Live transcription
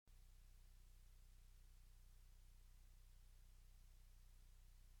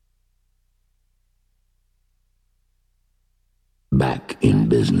back in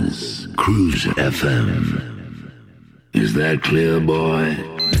business. Cruise FM. Is that clear, boy?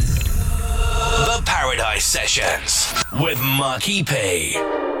 The Paradise Sessions with Marky P. You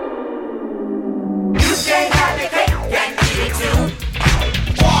can't have it, can't eat it too.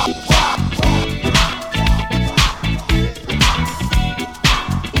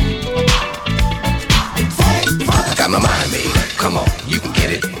 I got my mind made up. Come on, you can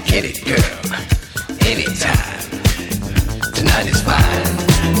get it, girl. Anytime. Tonight is fine.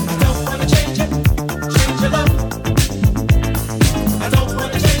 I don't wanna change your love. I don't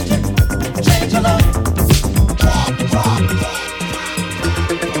wanna change your love.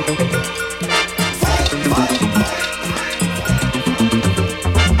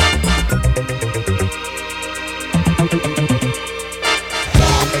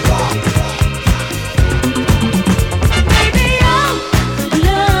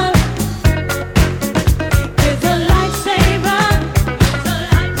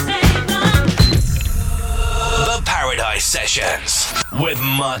 Sessions with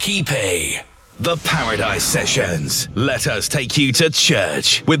Marky P. The Paradise Sessions. Let us take you to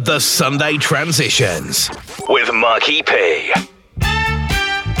church with the Sunday Transitions with Marky P.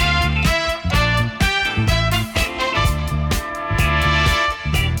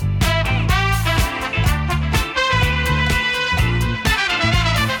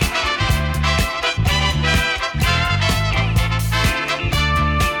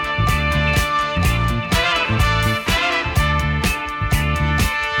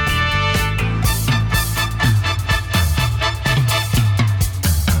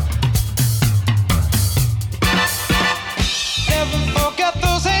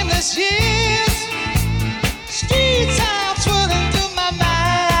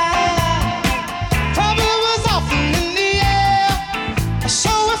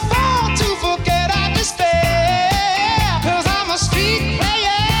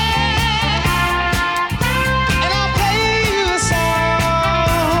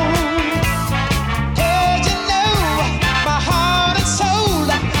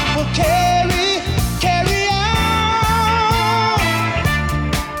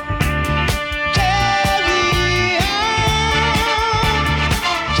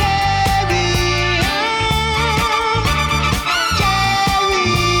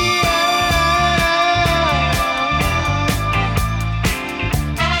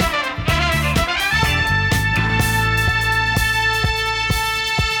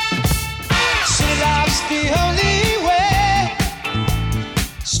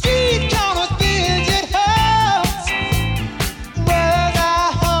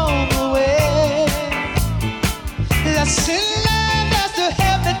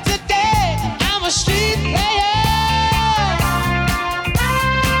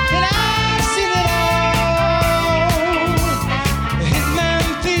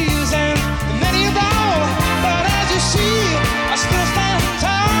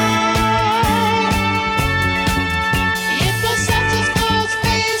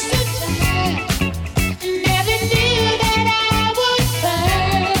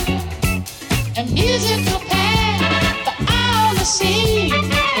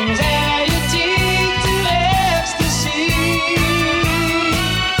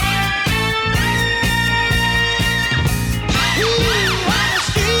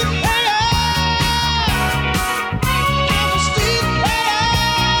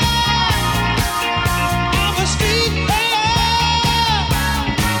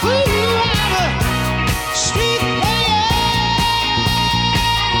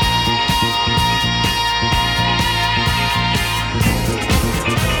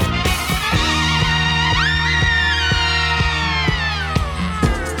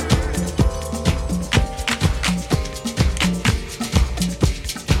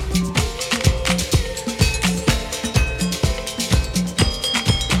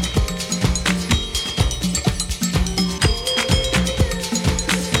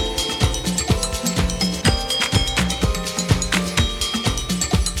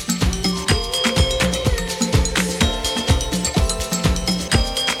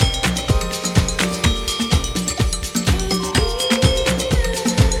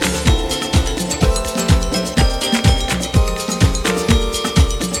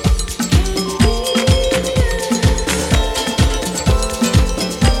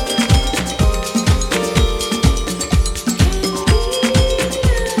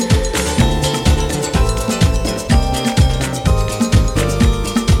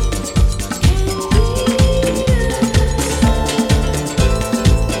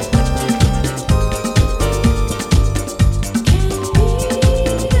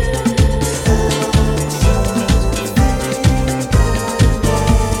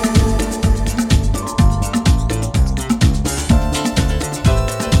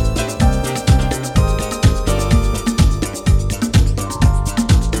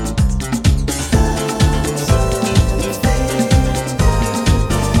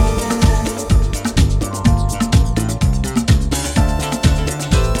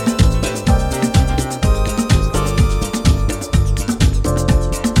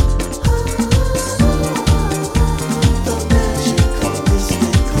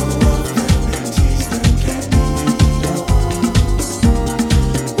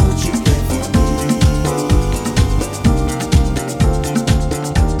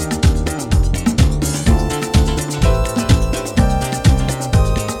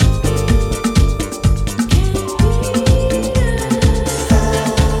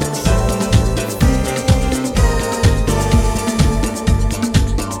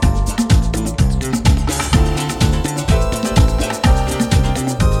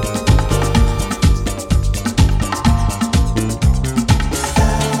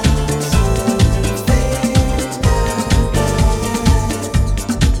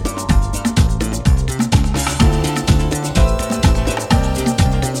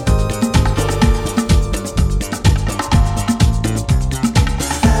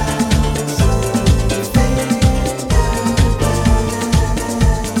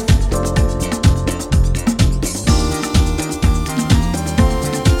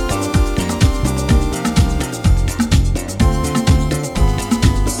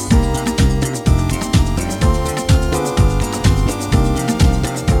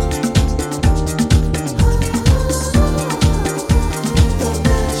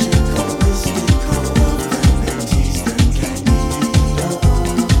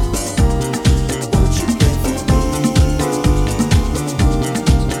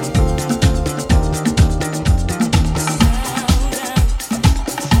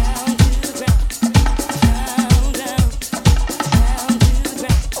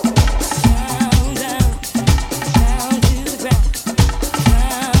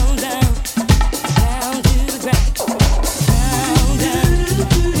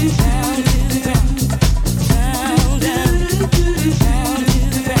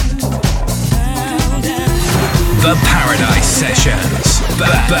 Sessions.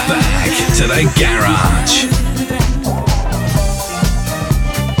 Back to the garage.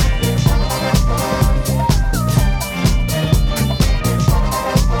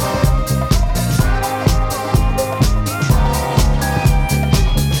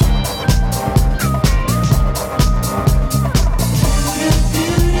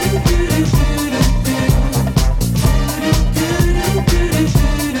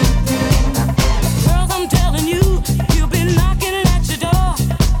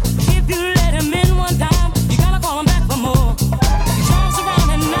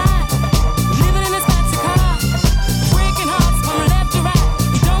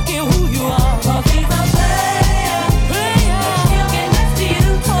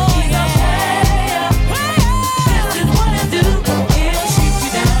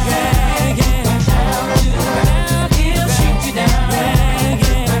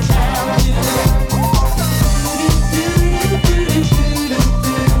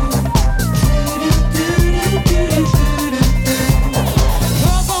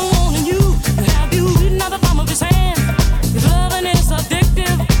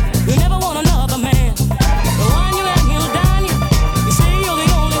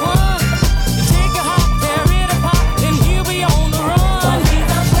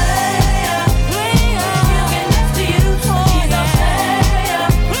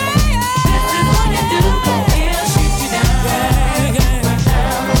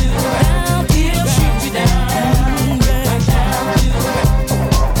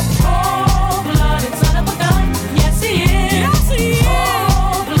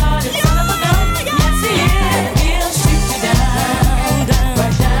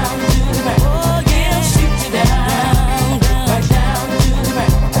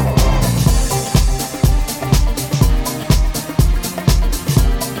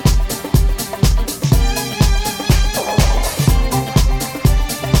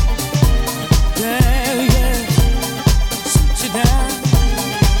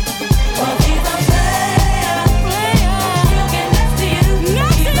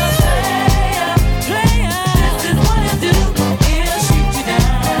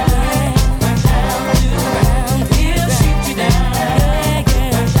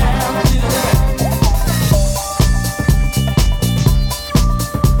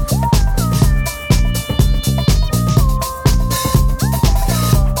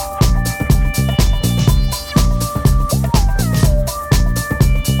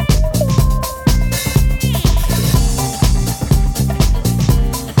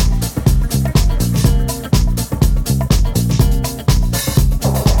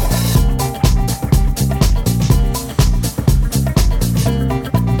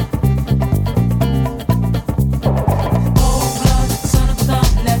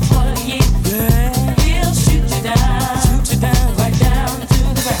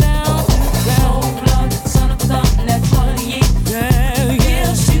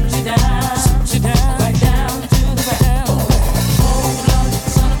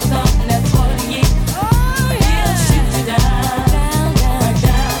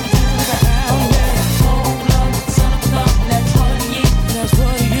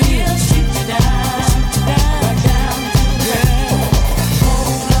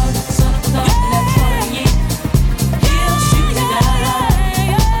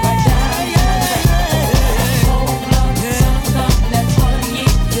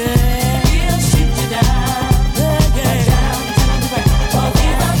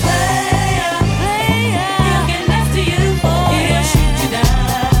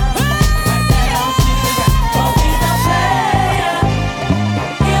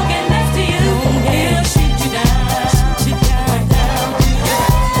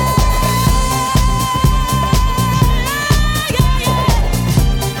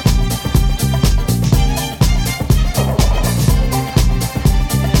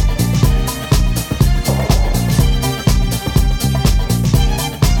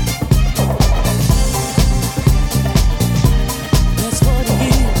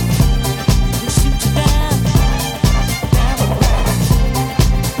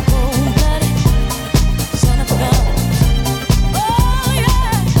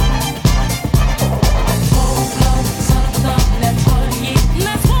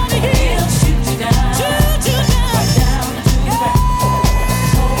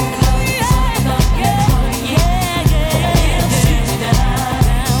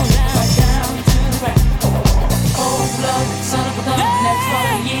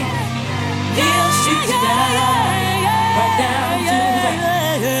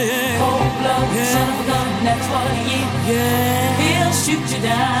 shoot you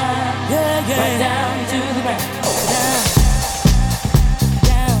down, right down to the ground.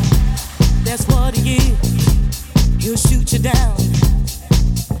 he'll shoot you down,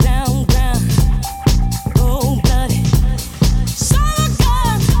 down, down, cold blooded. Son of a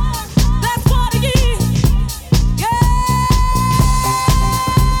gun, that's what he is. Yeah,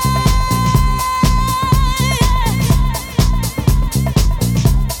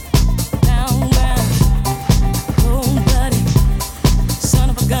 down, down, cold blooded. Son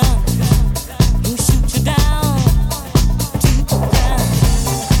of a gun, he'll shoot you down, deep down,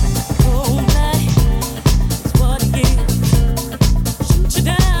 cold blooded. That's what he is. Shoot you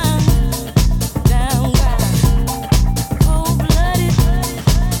down, down, down, cold blooded.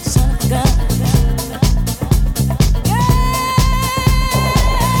 Son of a gun. Yeah,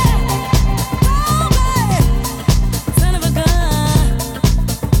 cold blooded. Son of a gun.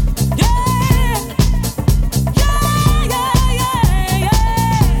 Yeah, yeah, yeah, yeah,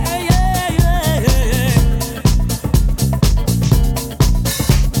 yeah, yeah, yeah.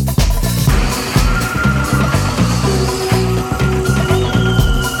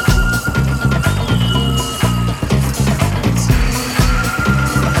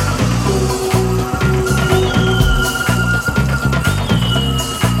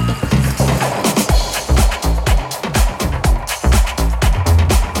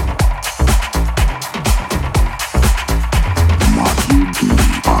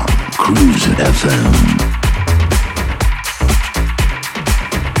 Cruise FM.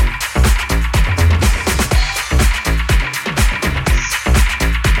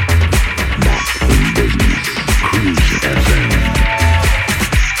 Back in business. Cruise FM.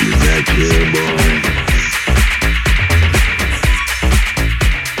 Is that clear, boy?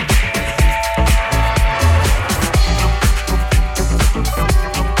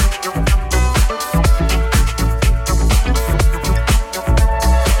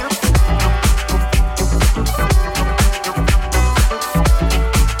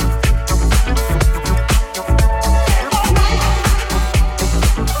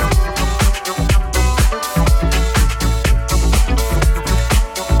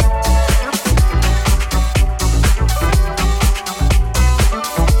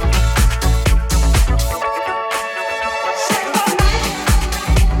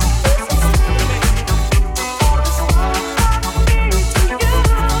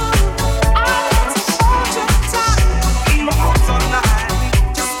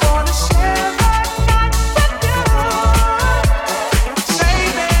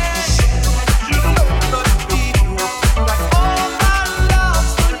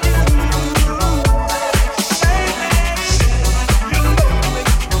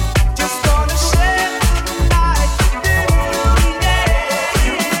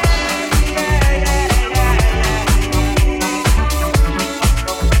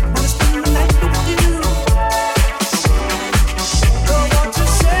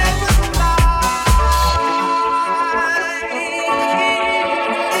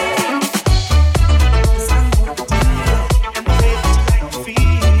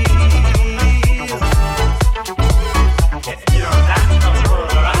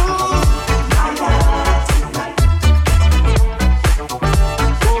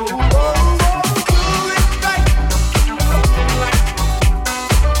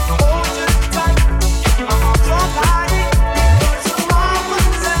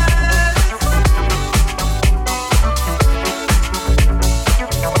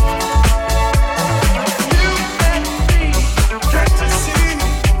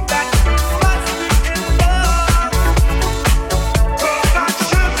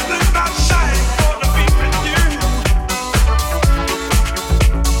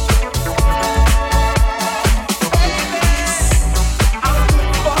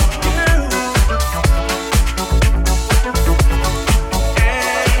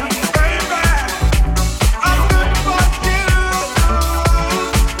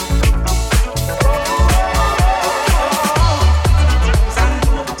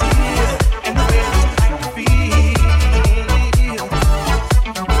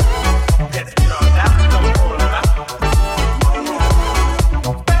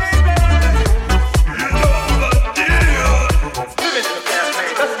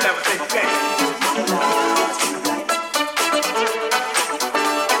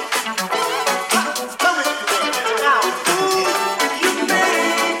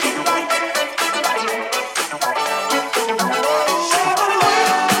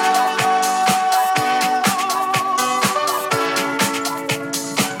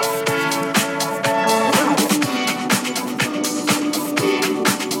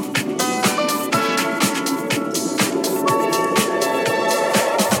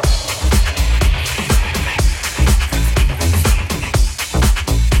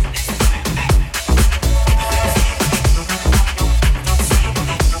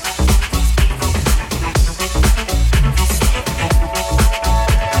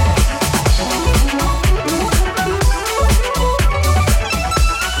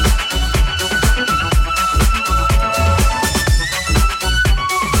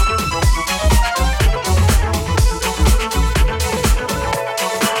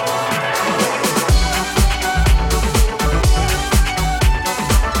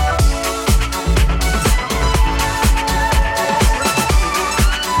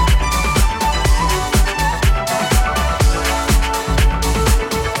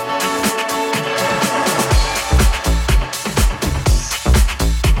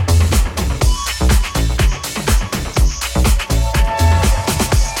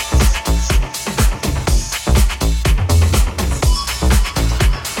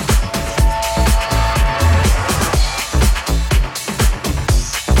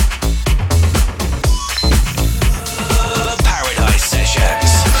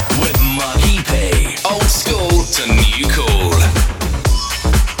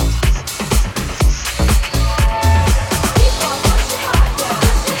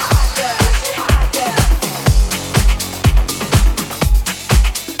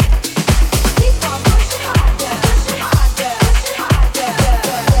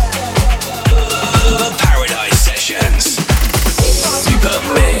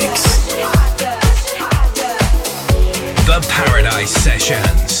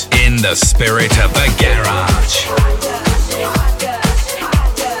 the spirit of the garage.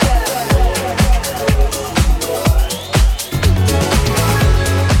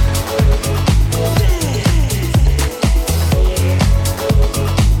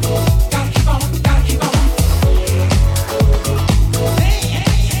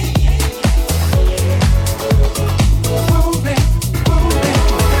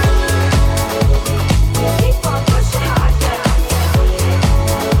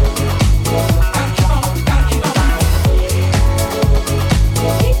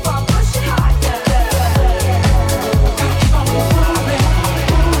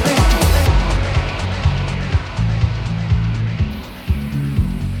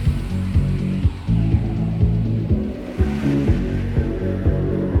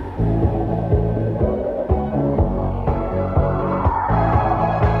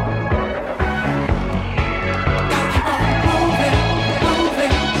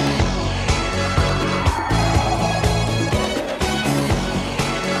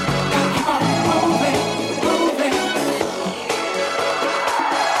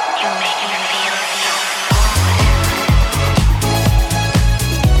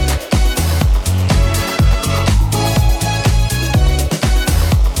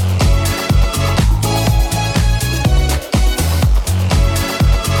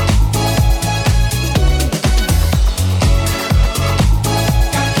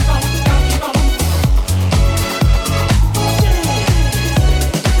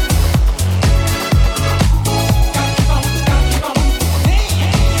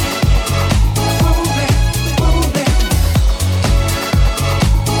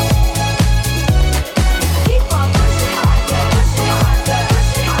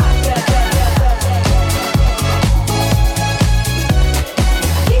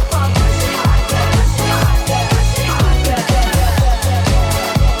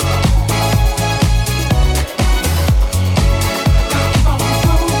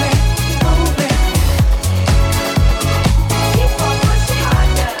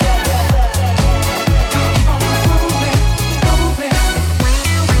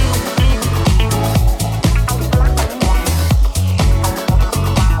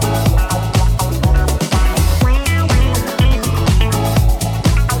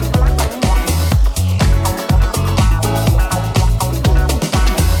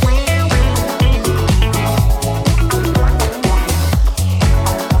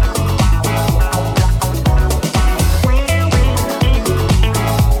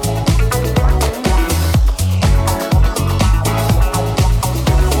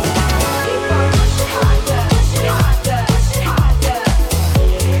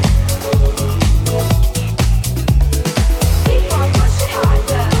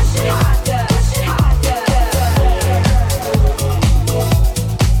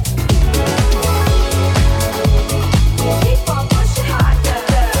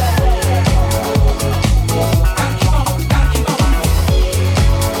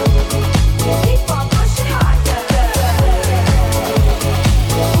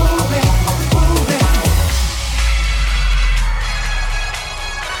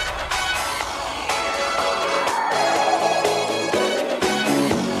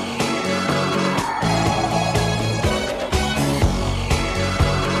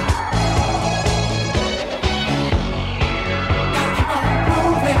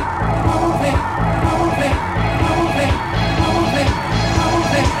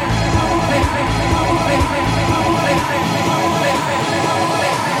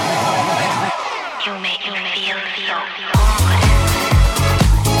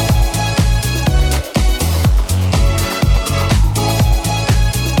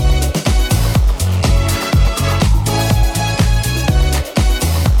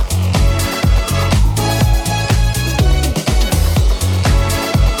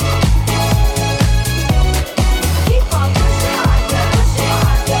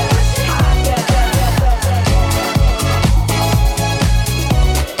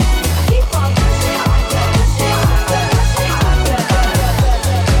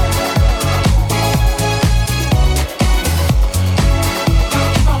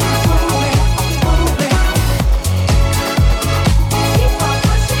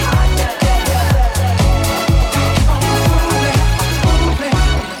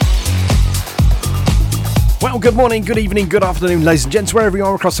 Good morning, good evening, good afternoon, ladies and gents, wherever you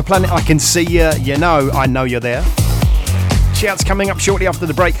are across the planet. I can see you. I know you're there. Shouts coming up shortly after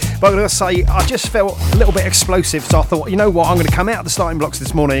the break. But I'm going to say, I just felt a little bit explosive, so I thought, you know what, I'm going to come out of the starting blocks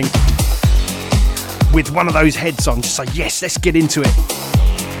this morning with one of those heads on. Just say, yes, let's get into it.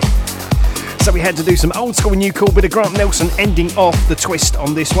 So we had to do some old school, new cool, bit of Grant Nelson ending off the twist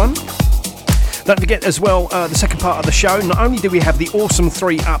on this one. Don't forget as well, the second part of the show, not only do we have the Awesome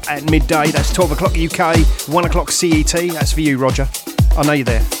 3 up at midday, that's 12 o'clock UK, 1 o'clock CET, that's for you, Roger. I know you're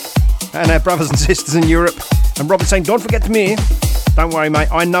there. And our brothers and sisters in Europe. And Robert saying, don't forget me. Don't worry, mate,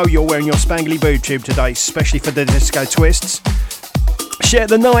 I know you're wearing your spangly boob tube today, especially for the disco twists. Share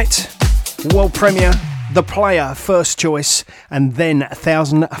the night, world premiere, The Player, first choice, and then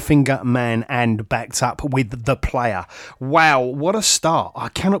 1,000 Finger Man and backed up with The Player. Wow, what a start. I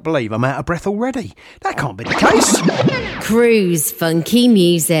cannot believe I'm out of breath already. That can't be the case. Cruise funky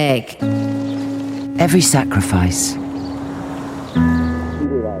music. Every sacrifice.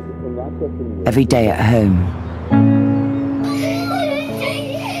 Every day at home.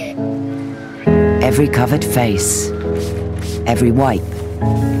 Every covered face. Every wipe.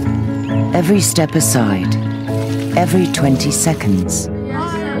 Every step aside, every 20 seconds,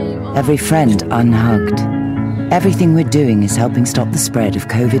 every friend unhugged. Everything we're doing is helping stop the spread of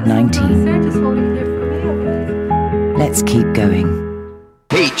COVID-19. Let's keep going.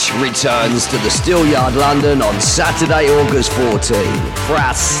 Peach returns to the Steelyard London on Saturday, August 14 for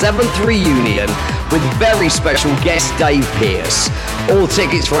our 7th reunion with very special guest Dave Pearce. All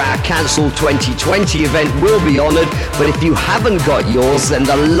tickets for our cancelled 2020 event will be honoured, but if you haven't got yours, then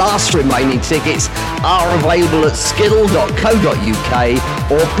the last remaining tickets are available at skiddle.co.uk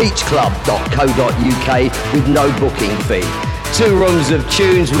or peachclub.co.uk with no booking fee. 2 rooms of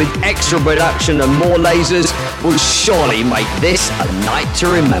tunes with extra production and more lasers will surely make this a night to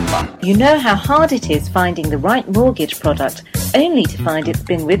remember. You know how hard it is finding the right mortgage product only to find it's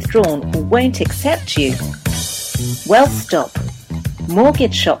been withdrawn or won't accept you? Well, stop.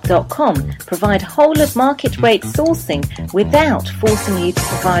 MortgageShop.com provide whole of market rate sourcing without forcing you to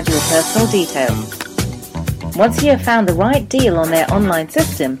provide your personal details. Once you have found the right deal on their online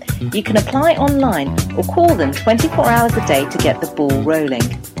system, you can apply online or call them 24 hours a day to get the ball rolling.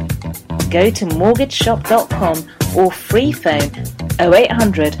 Go to mortgageshop.com or free phone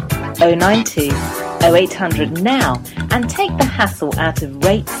 0800 092 0800 now and take the hassle out of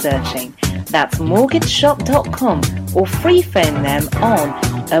rate searching. That's mortgageshop.com or free phone them on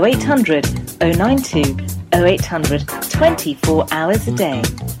 0800 092 0800 24 hours a day.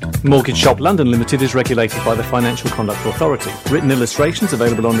 Mortgage Shop London Limited is regulated by the Financial Conduct Authority. Written illustrations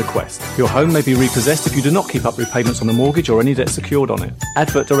available on request. Your home may be repossessed if you do not keep up repayments on the mortgage or any debt secured on it.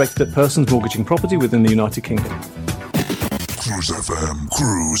 Advert directed at persons mortgaging property within the United Kingdom. Cruise FM,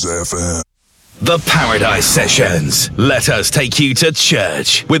 Cruise FM. The Paradise Sessions. Let us take you to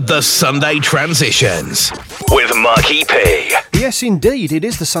church with the Sunday Transitions with Marky P. Yes, indeed, it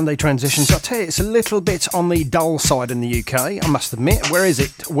is the Sunday Transitions. I tell you, it's a little bit on the dull side in the UK, I must admit. Where is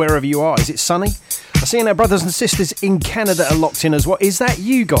it? Wherever you are, is it sunny? I see our brothers and sisters in Canada are locked in as well. Is that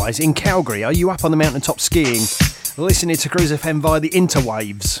you guys in Calgary? Are you up on the mountaintop skiing, listening to Cruise FM via the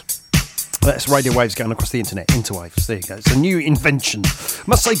interwaves? That's radio waves going across the internet. Interwaves. There you go. It's a new invention.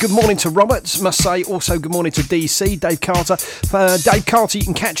 Must say good morning to Robert. Must say also good morning to DC, Dave Carter. Dave Carter you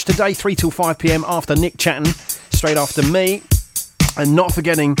can catch today 3 till 5 p.m. after Nick Chatton, straight after me. And not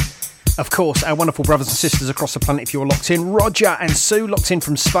forgetting, of course, our wonderful brothers and sisters across the planet if you're locked in. Roger and Sue locked in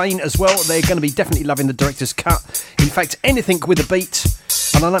from Spain as well. They're going to be definitely loving the director's cut. In fact, anything with a beat.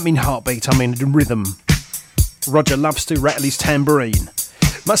 And I don't mean heartbeat, I mean rhythm. Roger loves to rattle his tambourine.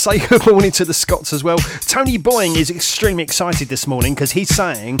 Must say good morning to the Scots as well. Tony Boying is extremely excited this morning because he's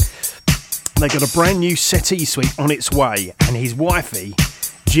saying they got a brand new settee suite on its way and his wifey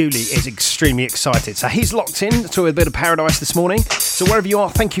Julie is extremely excited. So he's locked in to a bit of paradise this morning. So wherever you are,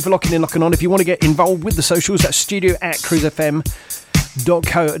 thank you for locking in, locking on. If you want to get involved with the socials, that's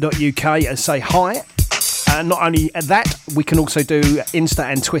studio@cruisefm.co.uk and say hi. Not only that, we can also do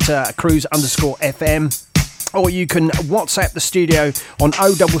Insta and Twitter, cruise_FM. Or you can WhatsApp the studio on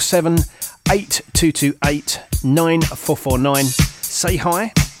 077 8228 9449. Say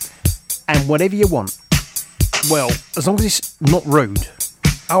hi and whatever you want. Well, as long as it's not rude.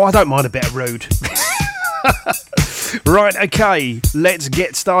 Oh, I don't mind a bit of rude. Right, okay, let's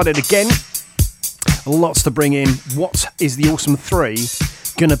get started again. Lots to bring in. What is the Awesome 3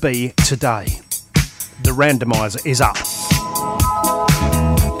 going to be today? The randomizer is up.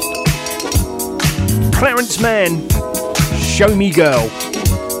 Clarence Mann, Show Me Girl.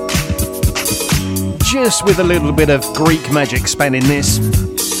 Just with a little bit of Greek magic spanning this.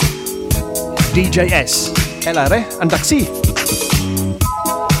 DJ S, Elare and Daxi.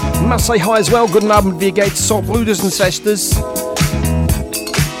 Must say hi as well. Good Abend, wie geht's so, brothers and sisters?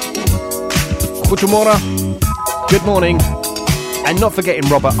 Guten Morgen. Good morning. And not forgetting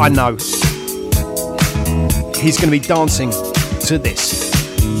Robert, I know. He's going to be dancing to this.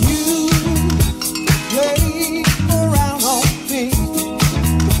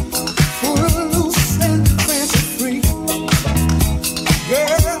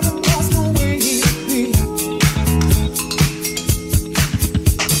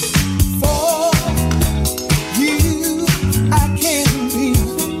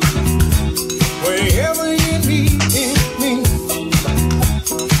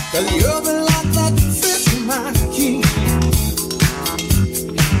 'Cause you're the lock that fits my key.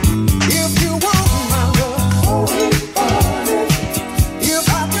 If you want my love, if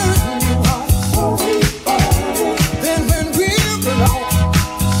I turn you on, then when we're alone,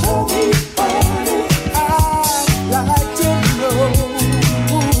 I'd like to know.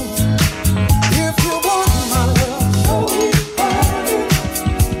 If you want my love,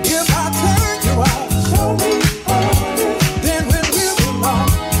 if I turn you out, then when we're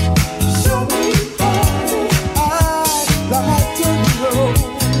alone, I'd like to know.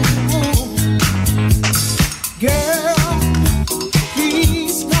 Girl,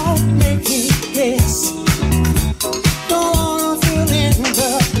 please don't make me guess. Don't wanna fill in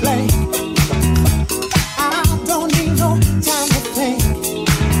the blank. I don't need no time to think.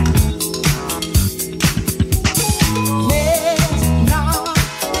 Let's not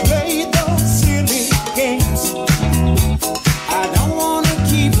play those silly games. I don't wanna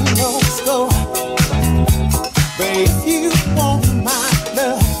keep no score. But if you want my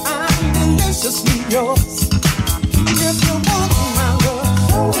love, I'm deliciously yours. If you want my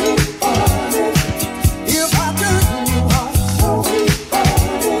love, if I turn you on,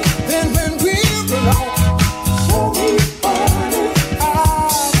 then when we're alone,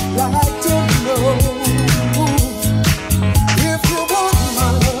 I'd like to know. If you want my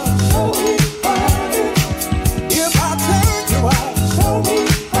love, if I turn you out,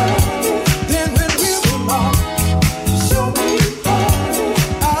 then when we're alone,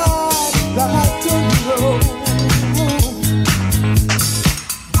 I'd like to know.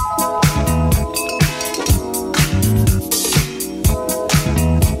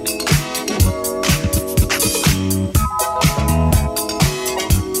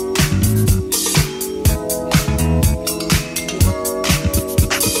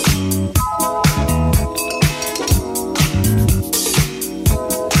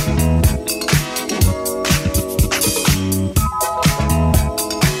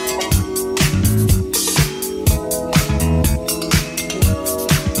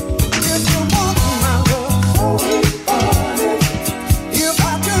 If you want my love, if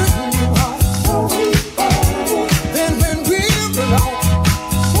I turn you on, then when we're alone,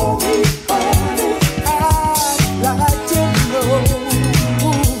 I'd like to know.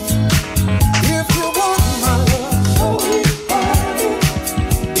 If you want my love,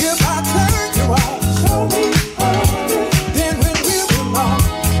 if I turn you out, then when we're alone,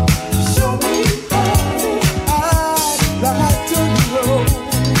 I'd like to know.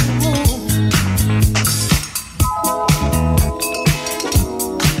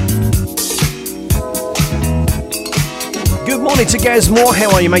 Good morning to Gaz Moore.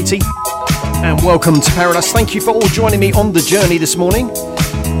 How are you, matey? And welcome to Paradise. Thank you for all joining me on the journey this morning.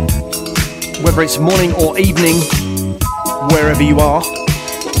 Whether it's morning or evening, wherever you are,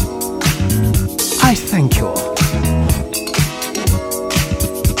 I thank you.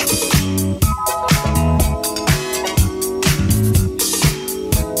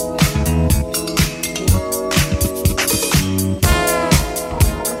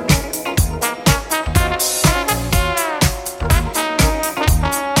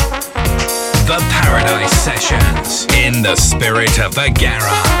 The Paradise Sessions, in the spirit of the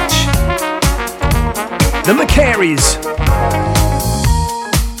garage. The McCarries.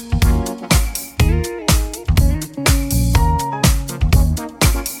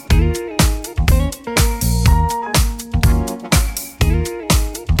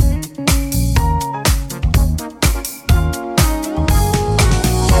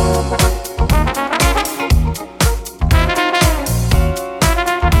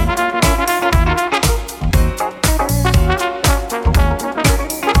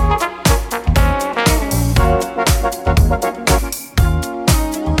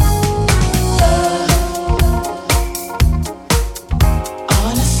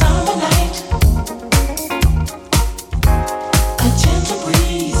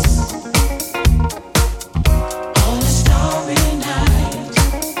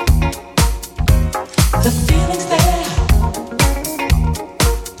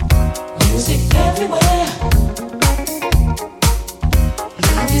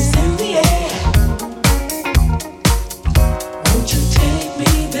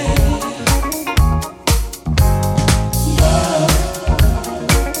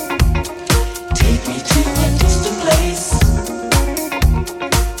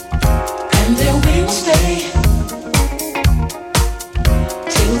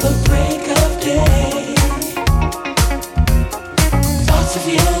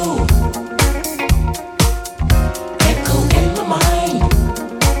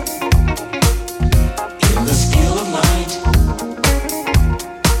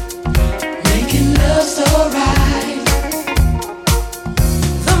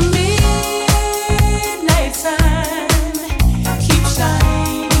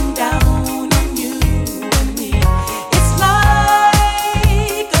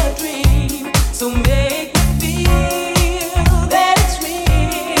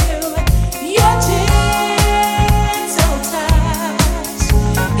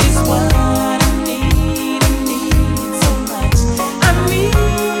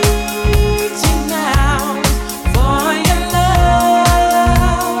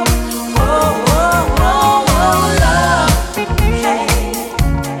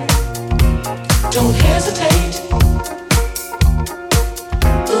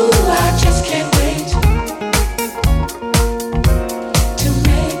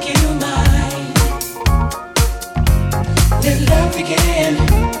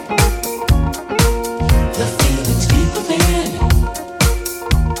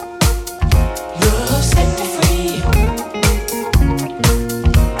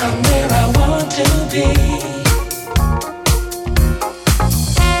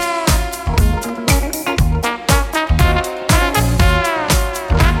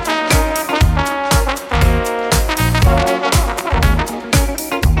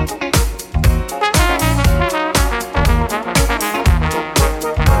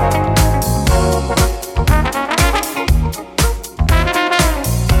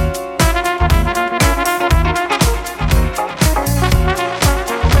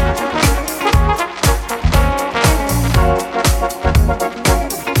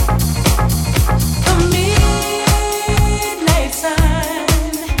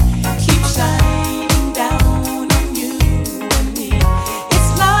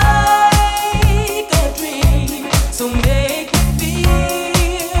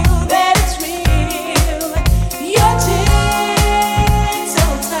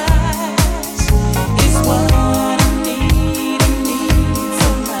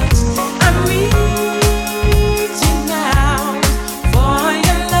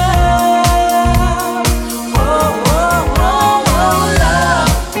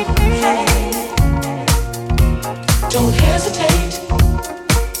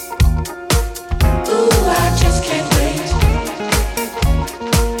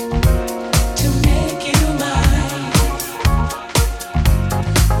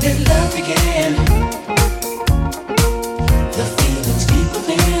 did love begin? The feelings deep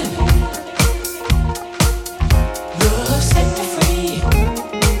within. Love set me free.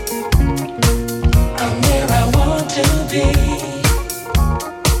 I'm where I want to be.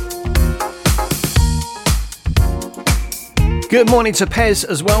 Good morning to Pez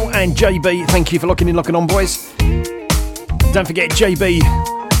as well, and JB. Thank you for locking on, boys. Don't forget JB,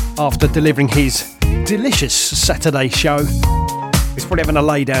 after delivering his delicious Saturday show, he's probably having a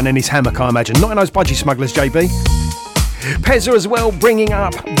lay down in his hammock, I imagine. Not in those budgie smugglers, JB. Pezza as well, bringing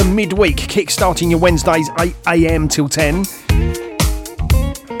up the midweek, kick-starting your Wednesdays 8 a.m. till 10.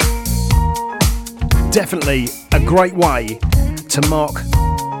 Definitely a great way to mark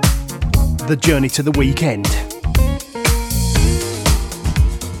the journey to the weekend.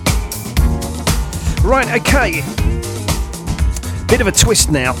 Right, okay. Bit of a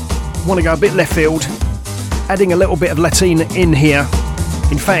twist now. Want to go a bit left field, adding a little bit of Latin in here.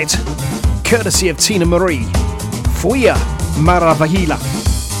 In fact, courtesy of Tina Marie, Fuya Maravilla.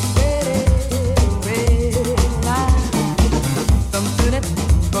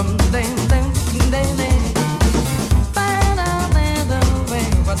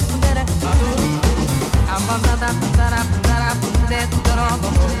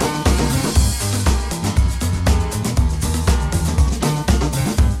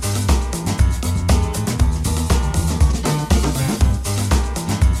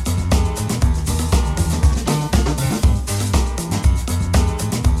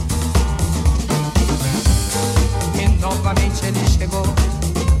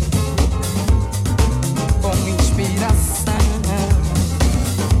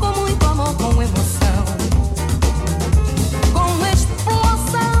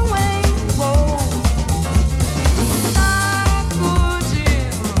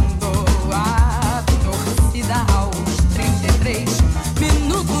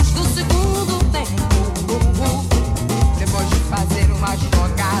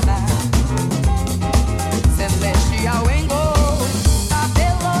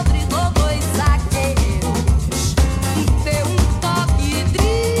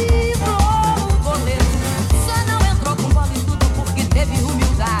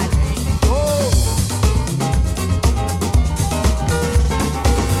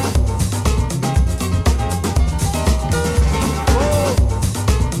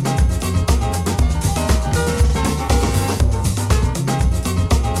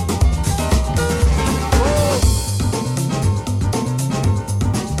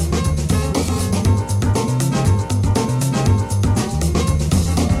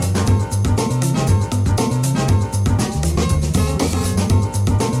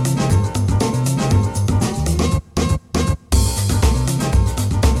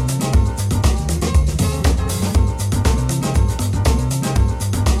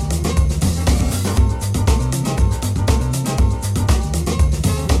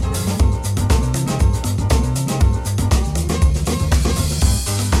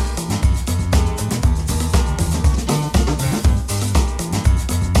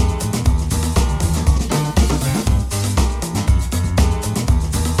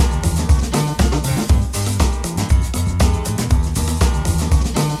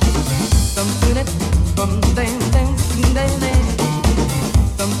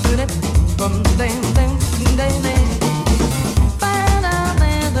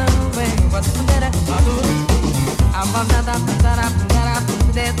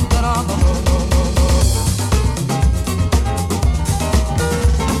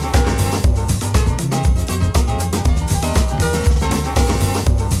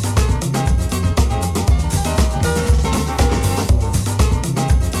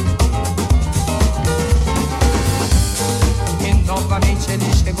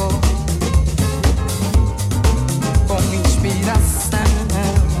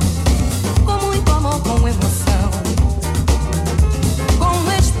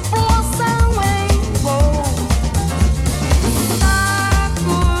 Com explosão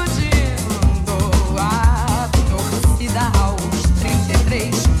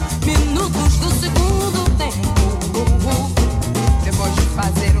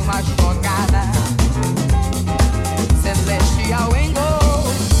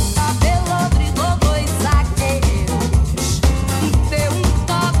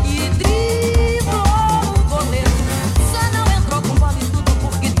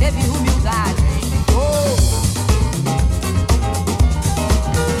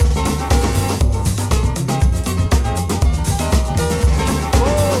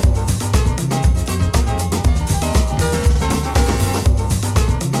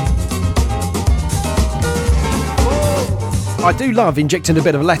I do love injecting a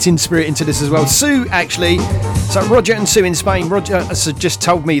bit of Latin spirit into this as well. Sue, actually. So Roger and Sue in Spain. Roger has just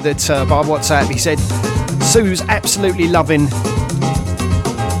told me that by WhatsApp, he said Sue's absolutely loving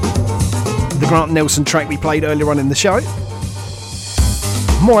the Grant Nelson track we played earlier on in the show.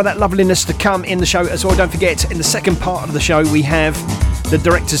 More of that loveliness to come in the show as well. Don't forget, in the second part of the show, we have the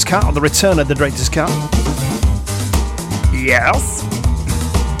director's cut, or the return of the director's cut. Yes.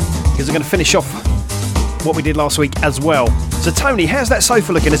 Because we're going to finish off what we did last week as well. So, Tony, how's that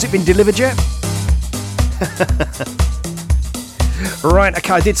sofa looking? Has it been delivered yet? Right,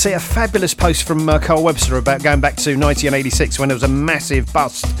 okay, I did see a fabulous post from Carl Webster about going back to 1986 when there was a massive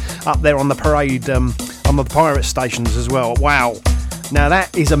bust up there on the parade, on the pirate stations as well. Wow. Now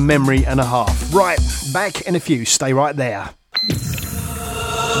that is a memory and a half. Right, back in a few. Stay right there.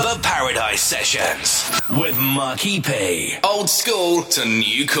 The Paradise Sessions with Marky P. Old school to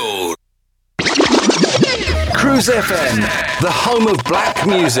new cool. Cruise FM, the home of black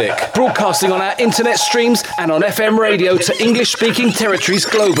music. Broadcasting on our internet streams and on FM radio to English-speaking territories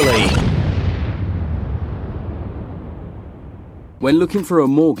globally. When looking for a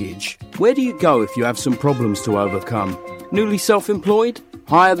mortgage, where do you go if you have some problems to overcome? Newly self-employed?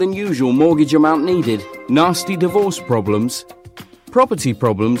 Higher than usual mortgage amount needed? Nasty divorce problems? Property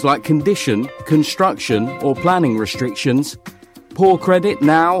problems like condition, construction or planning restrictions? Poor credit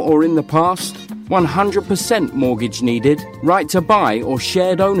now or in the past? 100% mortgage needed? Right to buy or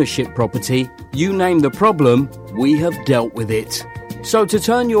shared ownership property? You name the problem, we have dealt with it. So to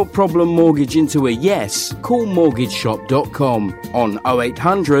turn your problem mortgage into a yes, call mortgageshop.com on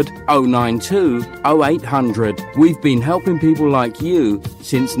 0800 092 0800. We've been helping people like you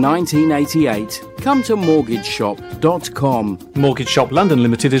since 1988. Come to mortgageshop.com. Mortgage Shop London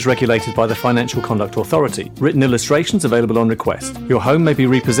Limited is regulated by the Financial Conduct Authority. Written illustrations available on request. Your home may be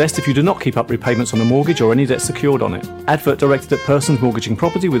repossessed if you do not keep up repayments on the mortgage or any debt secured on it. Advert directed at persons mortgaging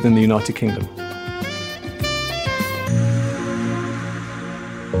property within the United Kingdom.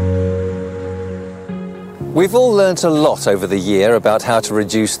 We've all learnt a lot over the year about how to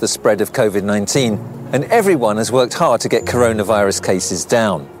reduce the spread of COVID-19, and everyone has worked hard to get coronavirus cases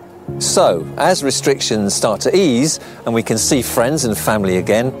down. So, as restrictions start to ease and we can see friends and family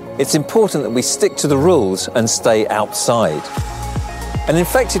again, it's important that we stick to the rules and stay outside. An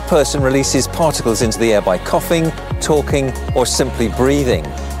infected person releases particles into the air by coughing, talking, or simply breathing.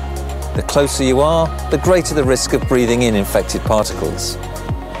 The closer you are, the greater the risk of breathing in infected particles.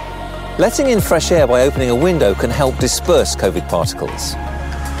 Letting in fresh air by opening a window can help disperse COVID particles.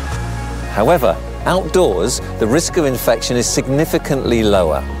 However, outdoors, the risk of infection is significantly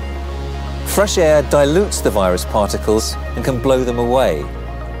lower. Fresh air dilutes the virus particles and can blow them away.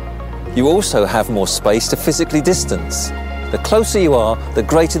 You also have more space to physically distance. The closer you are, the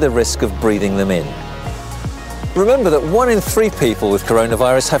greater the risk of breathing them in. Remember that 1 in 3 people with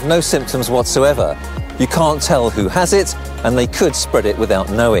coronavirus have no symptoms whatsoever. You can't tell who has it, and they could spread it without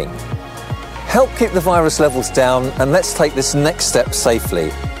knowing. Help keep the virus levels down, and let's take this next step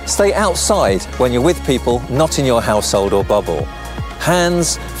safely. Stay outside when you're with people not in your household or bubble.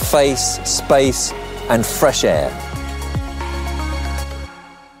 Hands, face, space, and fresh air.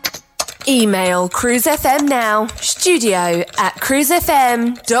 Email Cruise FM now,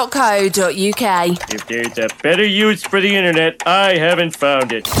 studio@cruisefm.co.uk. If there's a better use for the internet, I haven't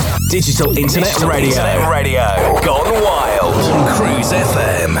found it. Digital Internet Radio. Gone wild. Cruise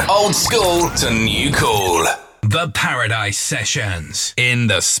FM. Old school to new cool. The Paradise Sessions. In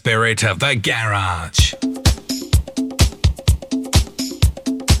the spirit of the garage.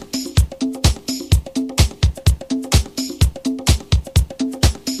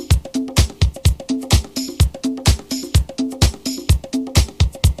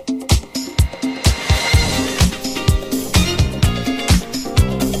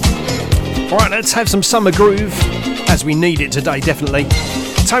 Alright, let's have some summer groove, as we need it today, definitely.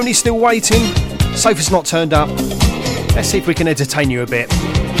 Tony's still waiting, Sophie's not turned up. Let's see if we can entertain you a bit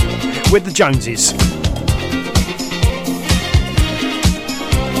with the Joneses.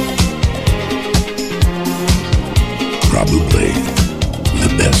 Probably the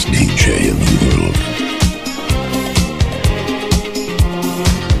best DJ in the world.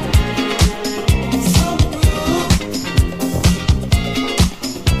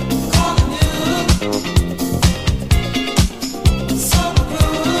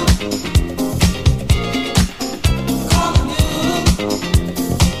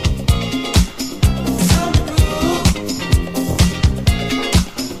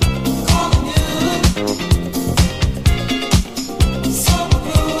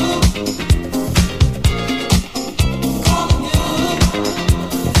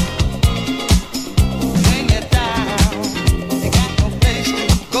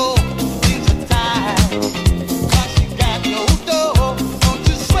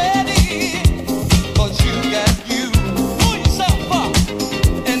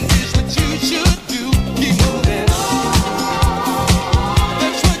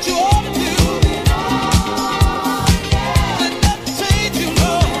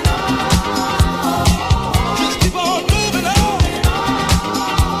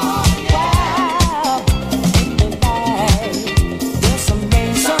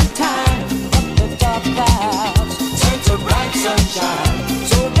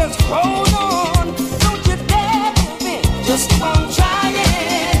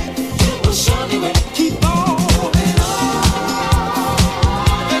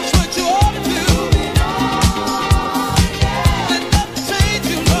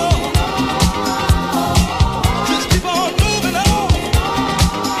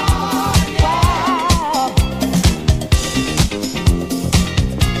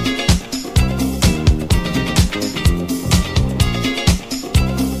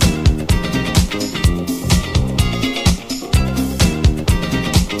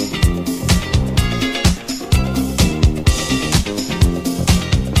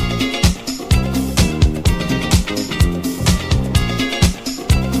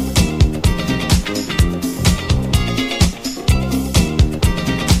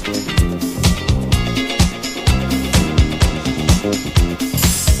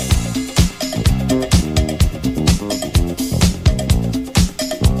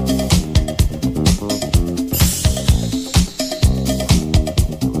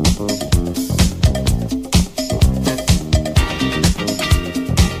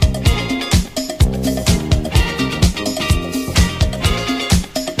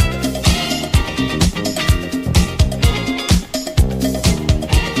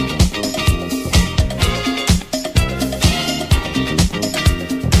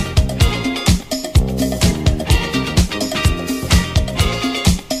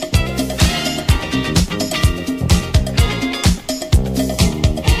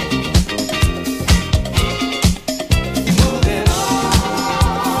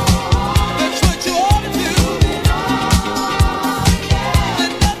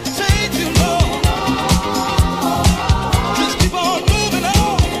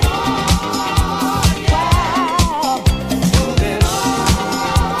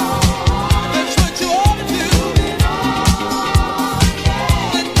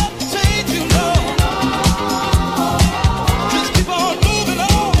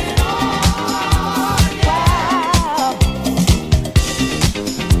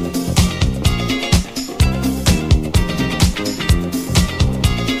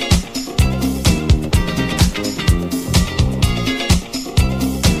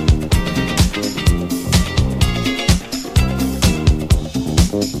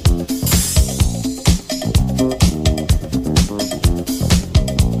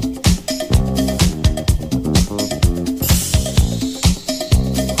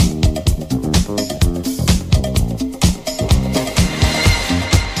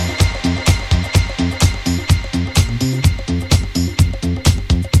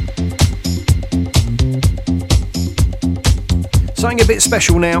 something a bit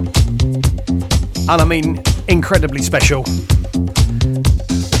special now. And I mean incredibly special.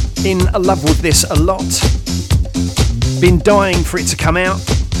 In love with this a lot. Been dying for it to come out.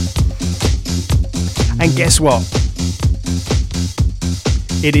 And guess what?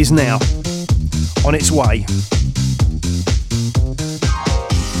 It is now. On its way.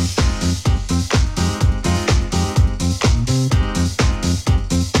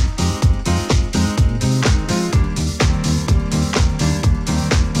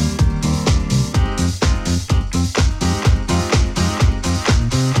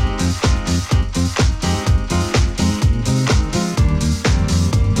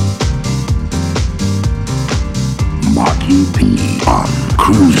 on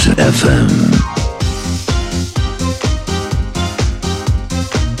Cruise FM.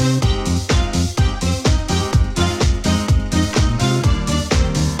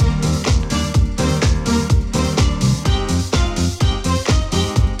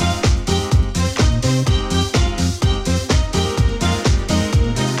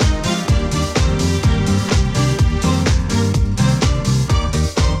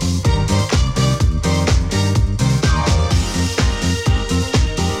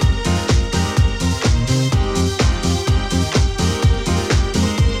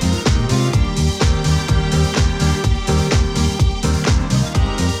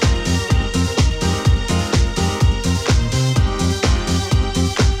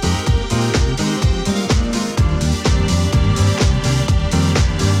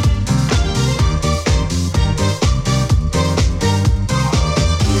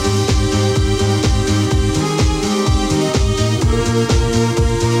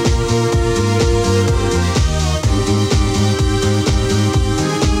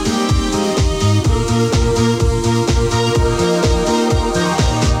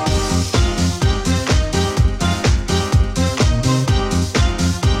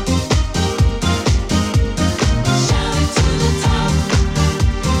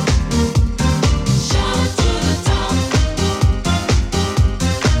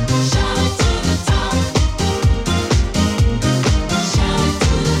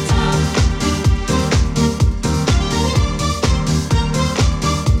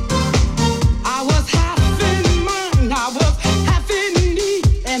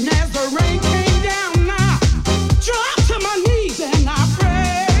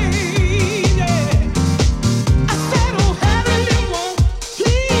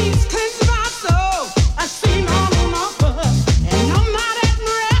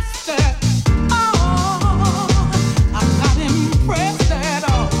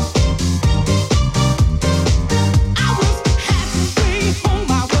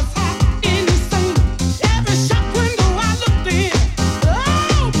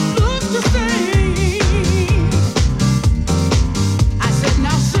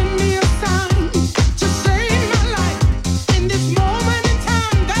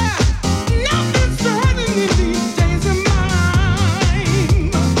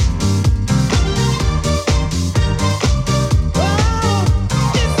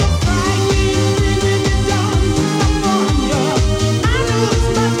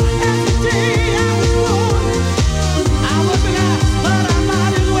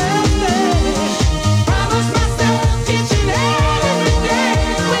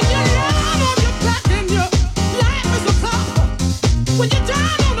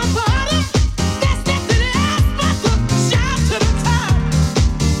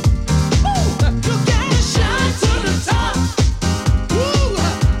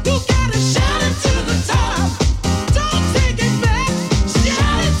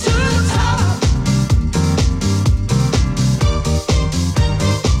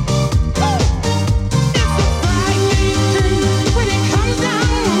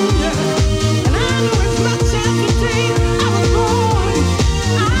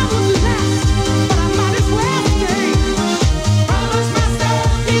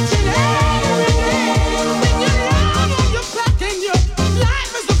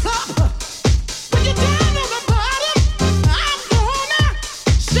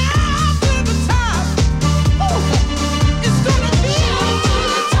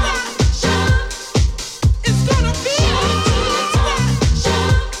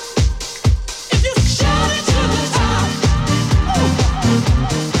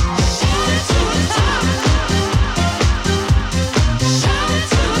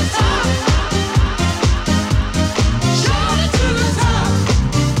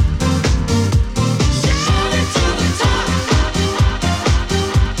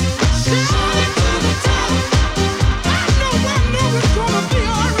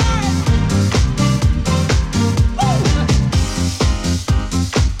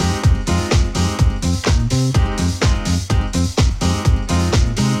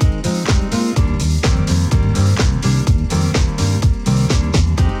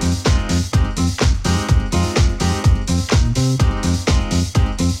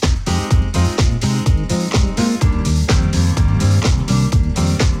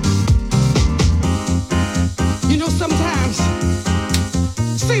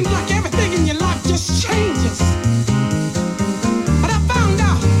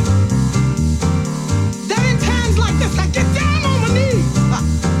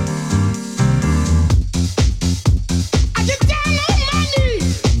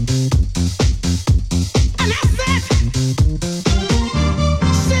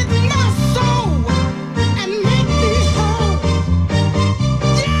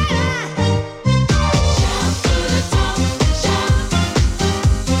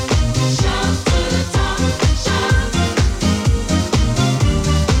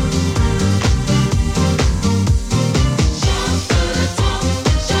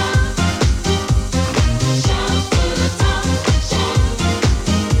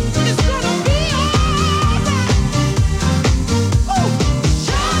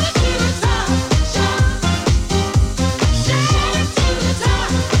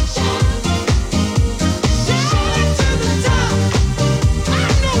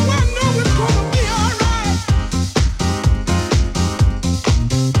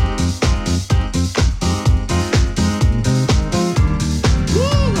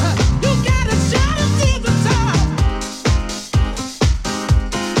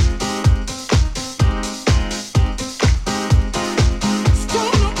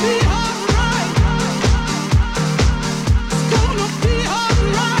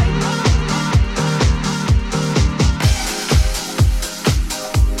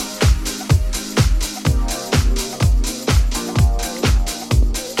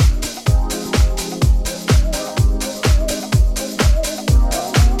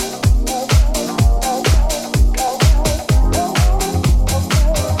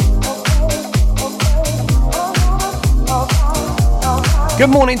 Good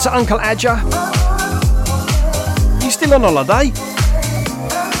morning to Uncle Adja. You still on holiday?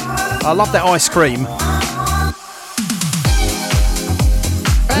 I love that ice cream.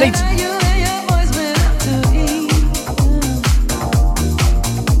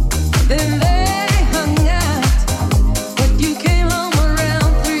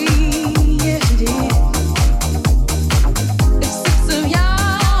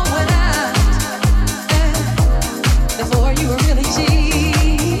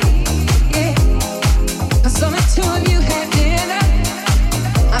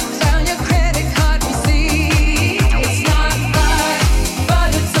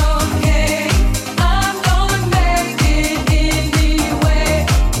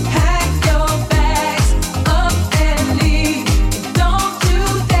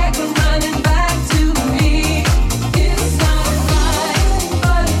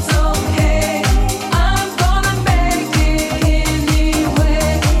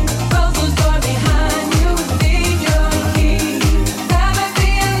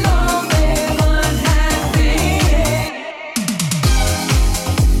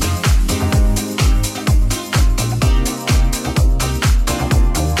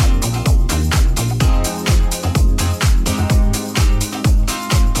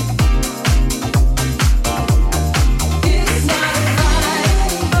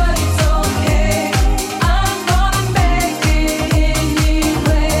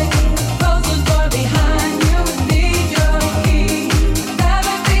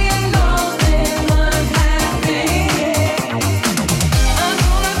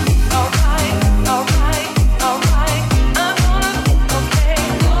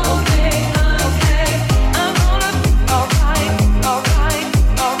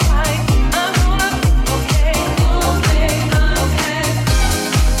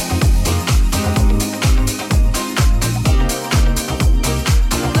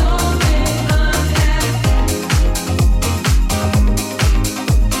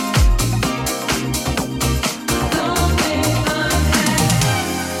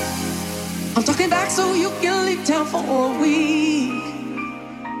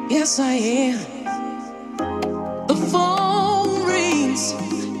 Yes, I am. The phone rings,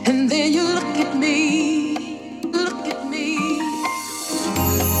 and then you look at me, look at me.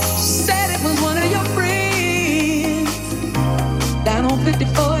 Said it was one of your friends down on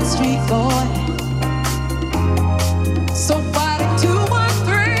 54th Street, boy. So why did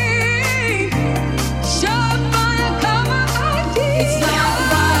 213 shut by a cover like this? It's not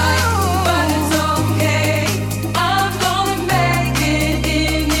right, but it's okay. I'm gonna make it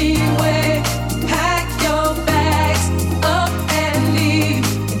anyway. Pack your bags up and leave.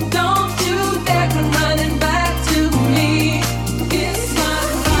 Don't you dare come running back to me. It's not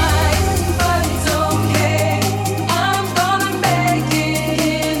right, but it's okay. I'm gonna make it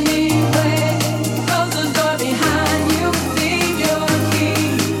anyway. Close the door behind you, leave your key.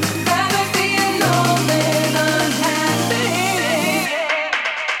 Rather be alone than unhappy.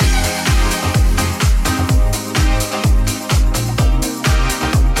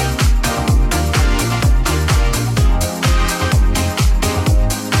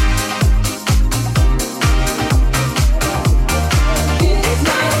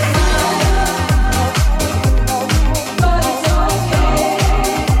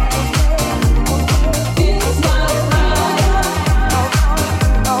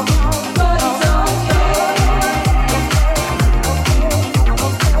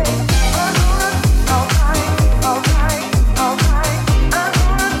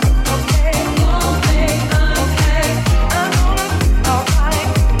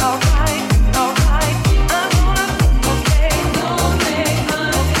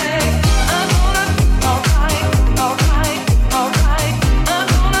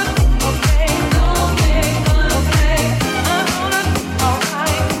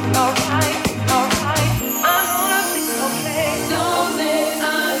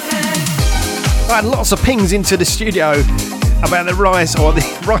 I had lots of pings into the studio about the rise or the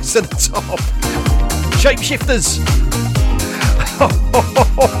rise to the top. Shapeshifters.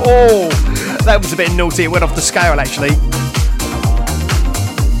 That was a bit naughty. It went off the scale actually.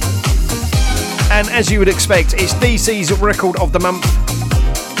 And as you would expect, it's DC's record of the month.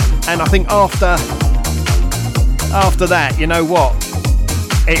 And I think after that, you know what?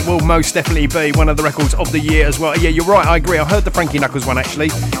 It will most definitely be one of the records of the year as well. Yeah, you're right. I agree. I heard the Frankie Knuckles one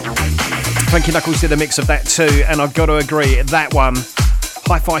actually. Frankie Knuckles did a mix of that too, and I've got to agree, that one,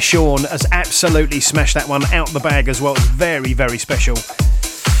 Hi-Fi Sean has absolutely smashed that one out the bag as well. It's very, very special.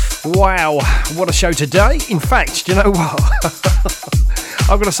 Wow, what a show today. In fact, do you know what?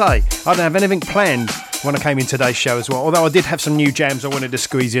 I've got to say, I don't have anything planned when I came in today's show as well. Although I did have some new jams I wanted to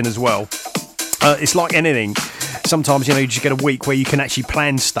squeeze in as well. It's like anything. Sometimes, you just get a week where you can actually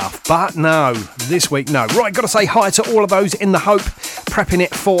plan stuff. But no, this week, no. Right, got to say hi to all of those in the hope, prepping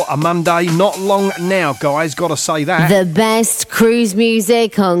it for a Monday. Not long now, guys, got to say that. The best cruise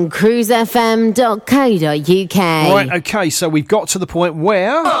music on cruisefm.co.uk. Right, okay, so we've got to the point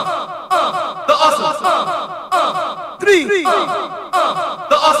where... The awesome. Three. The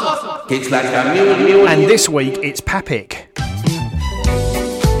awesome. It's like a mule. And this week, it's Papik.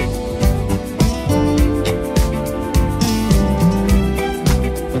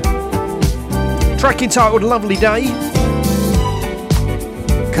 Track entitled Lovely Day,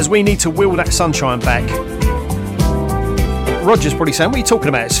 because we need to will that sunshine back. Roger's probably saying, what are you talking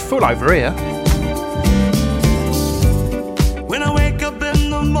about? It's full over here. When I wake up in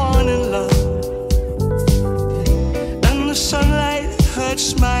the morning, love, and the sunlight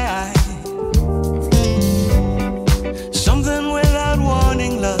hurts my eye, something without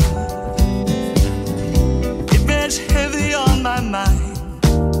warning, love, it bears heavy on my mind.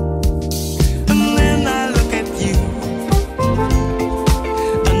 And I look at you,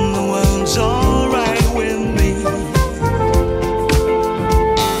 and the world's alright with me.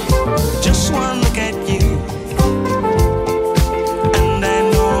 Just one look at you, and I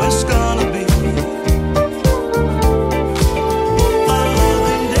know it's gonna be a lovely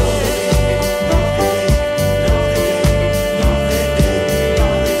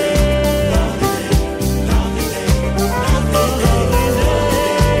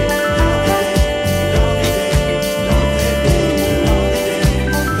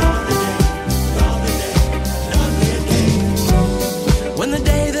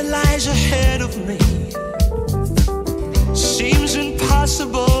ahead of me seems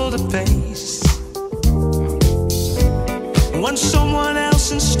impossible to face. Want someone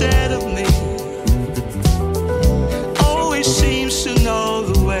else instead of me always seems to know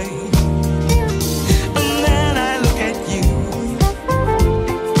the way. And then I look at you,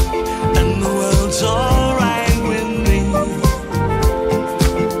 and the world's alright with me.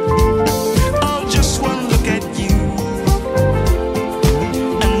 Oh, just one look at you,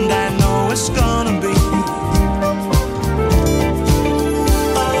 it's gonna be a lovely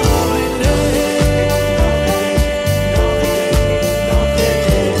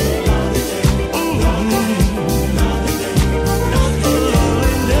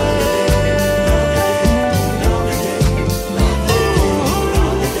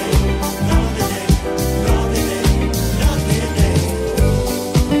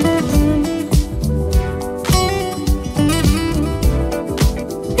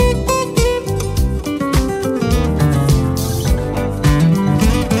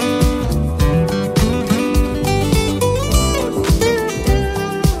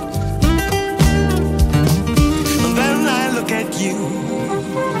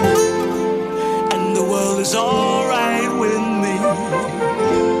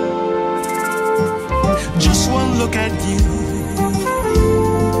look at you,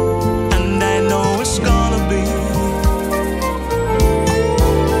 and I know it's gonna be a lovely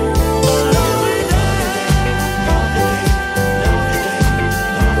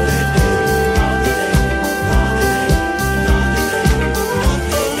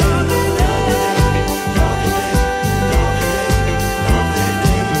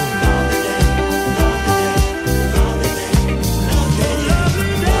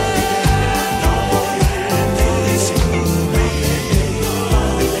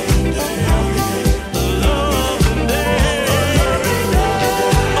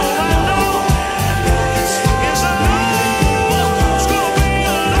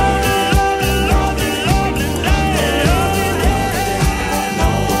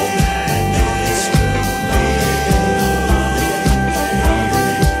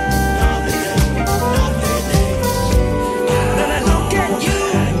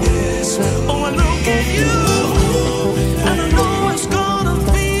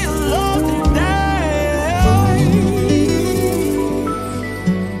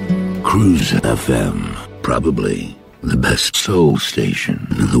Cruise FM, probably the best soul station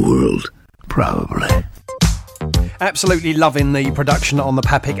in the world. Probably. Absolutely loving the production on the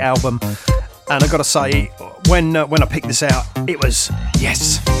Papik album, and I've got to say, when I picked this out, it was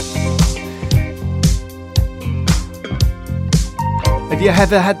yes. Have you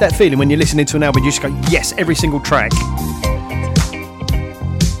ever had that feeling when you're listening to an album, you just go yes every single track?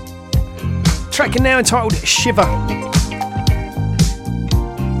 Track now entitled Shiver.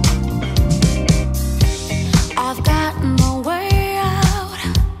 I've got no way out.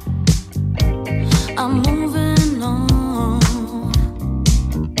 I'm moving on.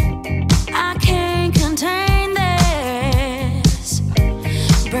 I can't continue.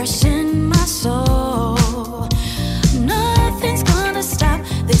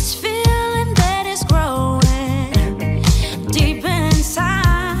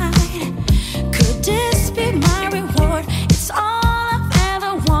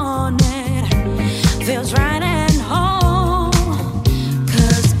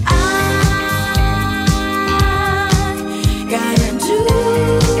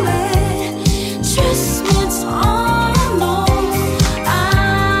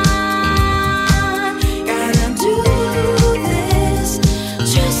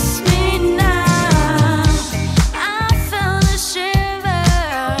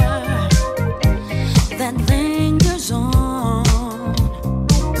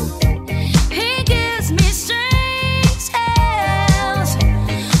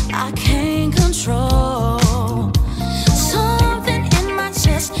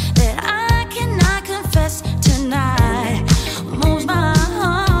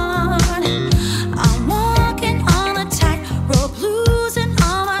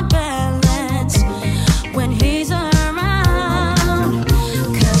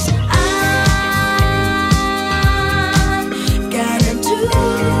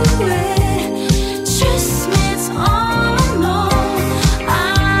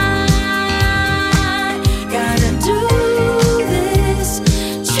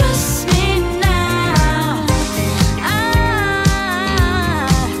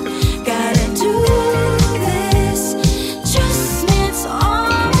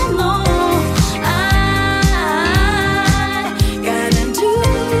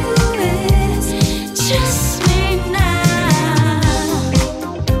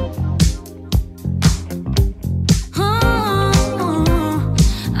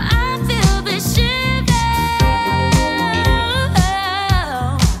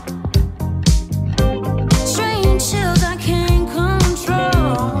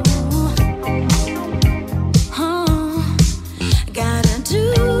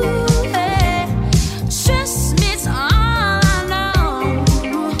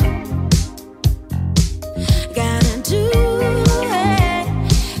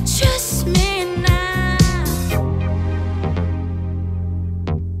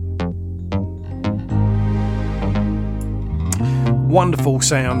 Wonderful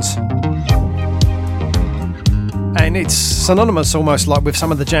sounds. And it's synonymous almost like with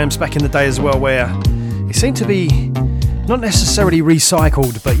some of the jams back in the day as well, where it seemed to be not necessarily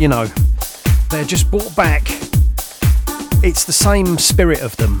recycled, but you know, they're just brought back. It's the same spirit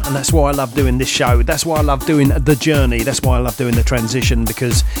of them, and that's why I love doing this show. That's why I love doing the journey. That's why I love doing the transition,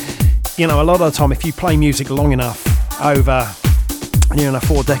 because you know, a lot of the time if you play music long enough, over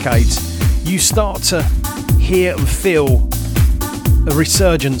 4 decades, you start to hear and feel a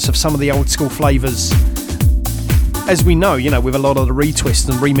resurgence of some of the old school flavours, as we know, you know, with a lot of the retwists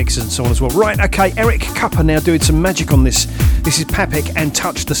and remixes and so on as well. Right, okay, Eric Cupper now doing some magic on this. This is Papik and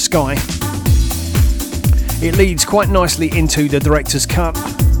Touch the Sky. It leads quite nicely into the director's cut,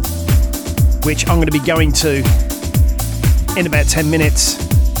 which I'm going to be going to in about 10 minutes.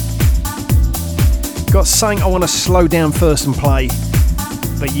 Got something I want to slow down first and play,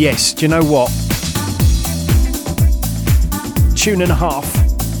 but yes, do you know what? Tune and a half,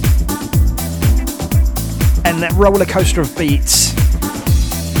 and that roller coaster of beats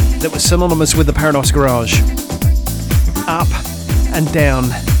that was synonymous with the Paradise Garage, up and down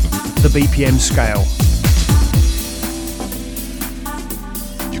the BPM scale.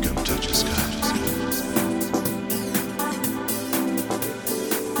 You can touch the sky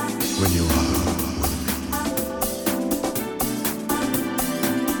when you are.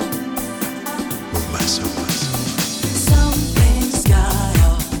 Something's gotta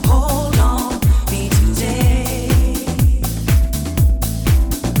hold on me today.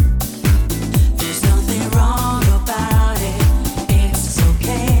 There's nothing wrong about it, it's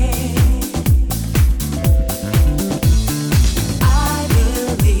okay.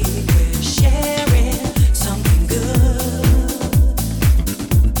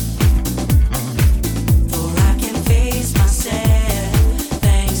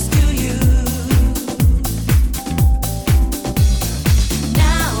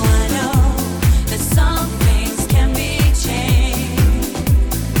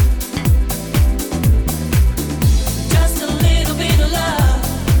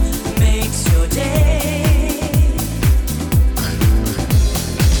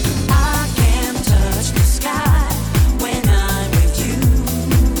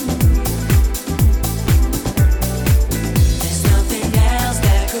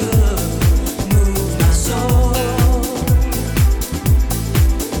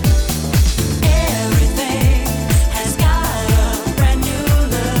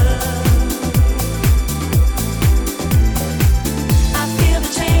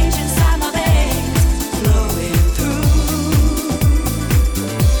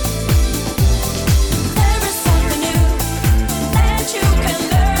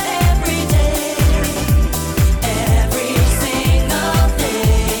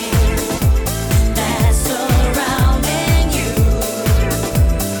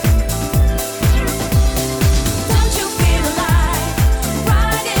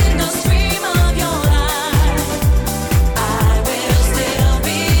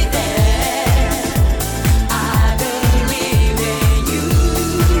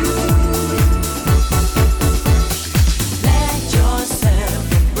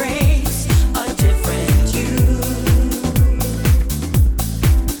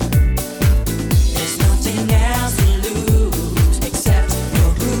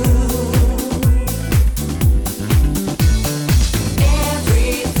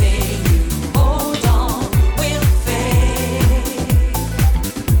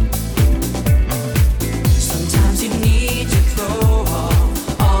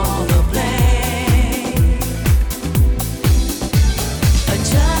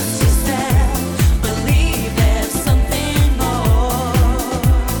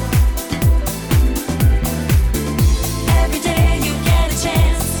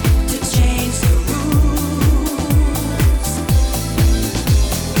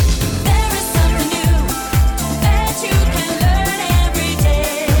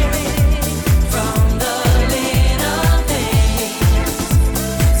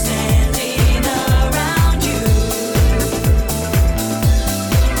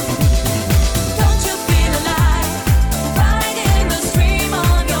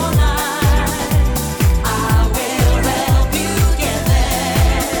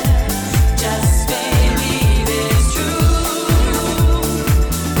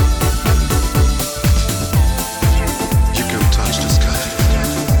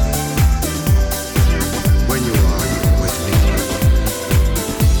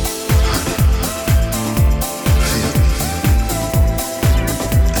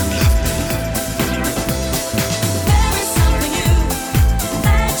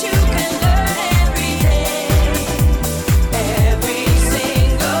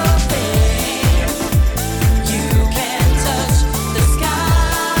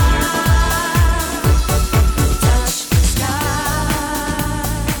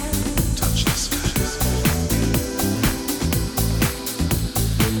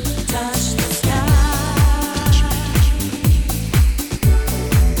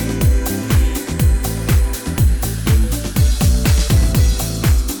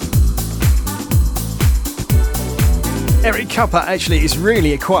 Eric Cupper actually is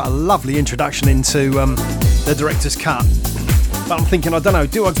really quite a lovely introduction into the director's cut. But I'm thinking, I don't know,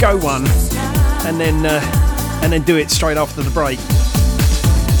 do I go one and then do it straight after the break?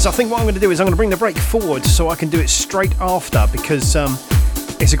 So I think what I'm going to do is I'm going to bring the break forward so I can do it straight after, because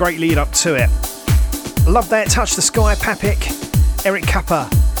it's a great lead up to it. Love that. Touch the Sky, Papik, Eric Cupper.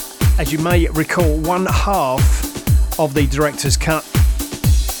 As you may recall, one half of the director's cut.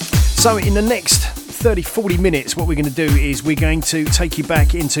 So in the next 30-40 minutes, what we're going to do is we're going to take you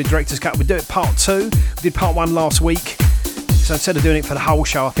back into director's cut. We'll do it part 2. We did part 1 last week. So instead of doing it for the whole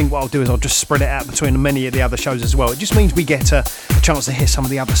show, I think what I'll do is I'll just spread it out between many of the other shows as well. It just means we get a chance to hear some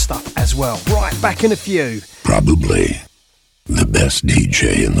of the other stuff as well. Right, back in a few. Probably the best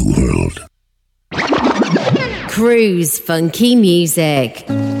DJ in the world. Cruise funky music.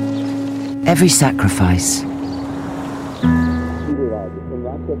 Every sacrifice.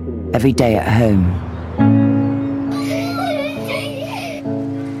 Every day at home.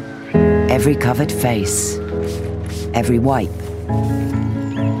 Every covered face. Every wipe.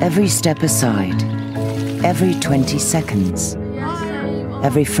 Every step aside. Every 20 seconds.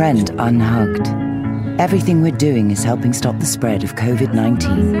 Every friend unhugged. Everything we're doing is helping stop the spread of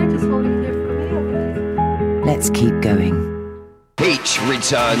COVID-19. Let's keep going. Peach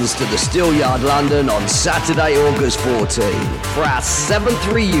returns to the Steelyard London on Saturday, August 14 for our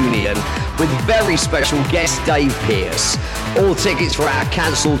 7th reunion with very special guest Dave Pearce. All tickets for our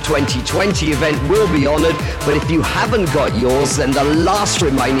cancelled 2020 event will be honoured, but if you haven't got yours, then the last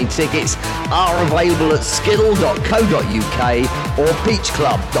remaining tickets are available at skiddle.co.uk or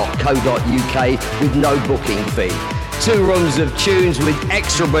peachclub.co.uk with no booking fee. 2 rooms of tunes with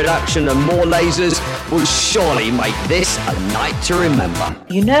extra production and more lasers will surely make this a night to remember.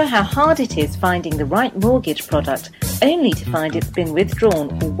 You know how hard it is finding the right mortgage product only to find it's been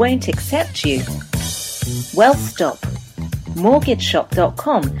withdrawn or won't accept you? Well, stop.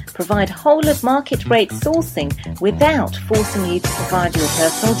 MortgageShop.com provide whole of market rate sourcing without forcing you to provide your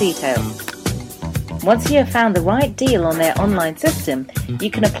personal details. Once you have found the right deal on their online system,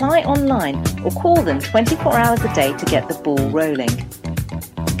 you can apply online or call them 24 hours a day to get the ball rolling.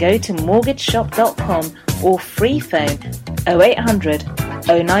 Go to mortgageshop.com or free phone 0800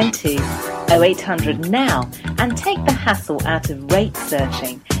 092 0800 now and take the hassle out of rate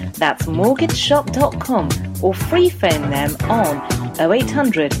searching. That's mortgageshop.com or free phone them on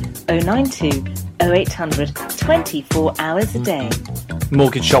 0800 092 0800 24 hours a day.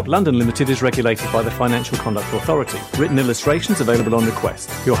 Mortgage Shop London Limited is regulated by the Financial Conduct Authority. Written illustrations available on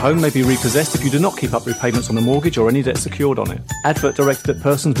request. Your home may be repossessed if you do not keep up repayments on the mortgage or any debt secured on it. Advert directed at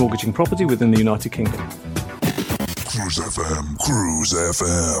persons mortgaging property within the United Kingdom. Cruise FM, Cruise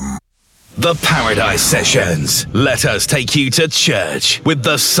FM. The Paradise Sessions. Let us take you to church with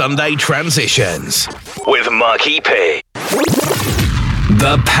the Sunday Transitions with Marky P.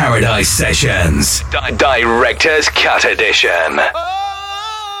 The Paradise Sessions. Director's Cut Edition.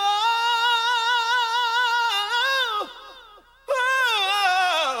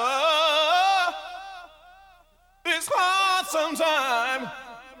 It's hard sometimes.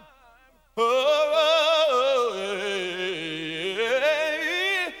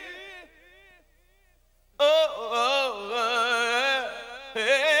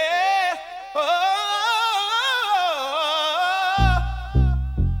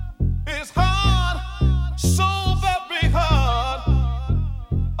 It's hard, so very hard.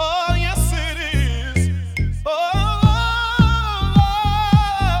 Oh, yes, it is.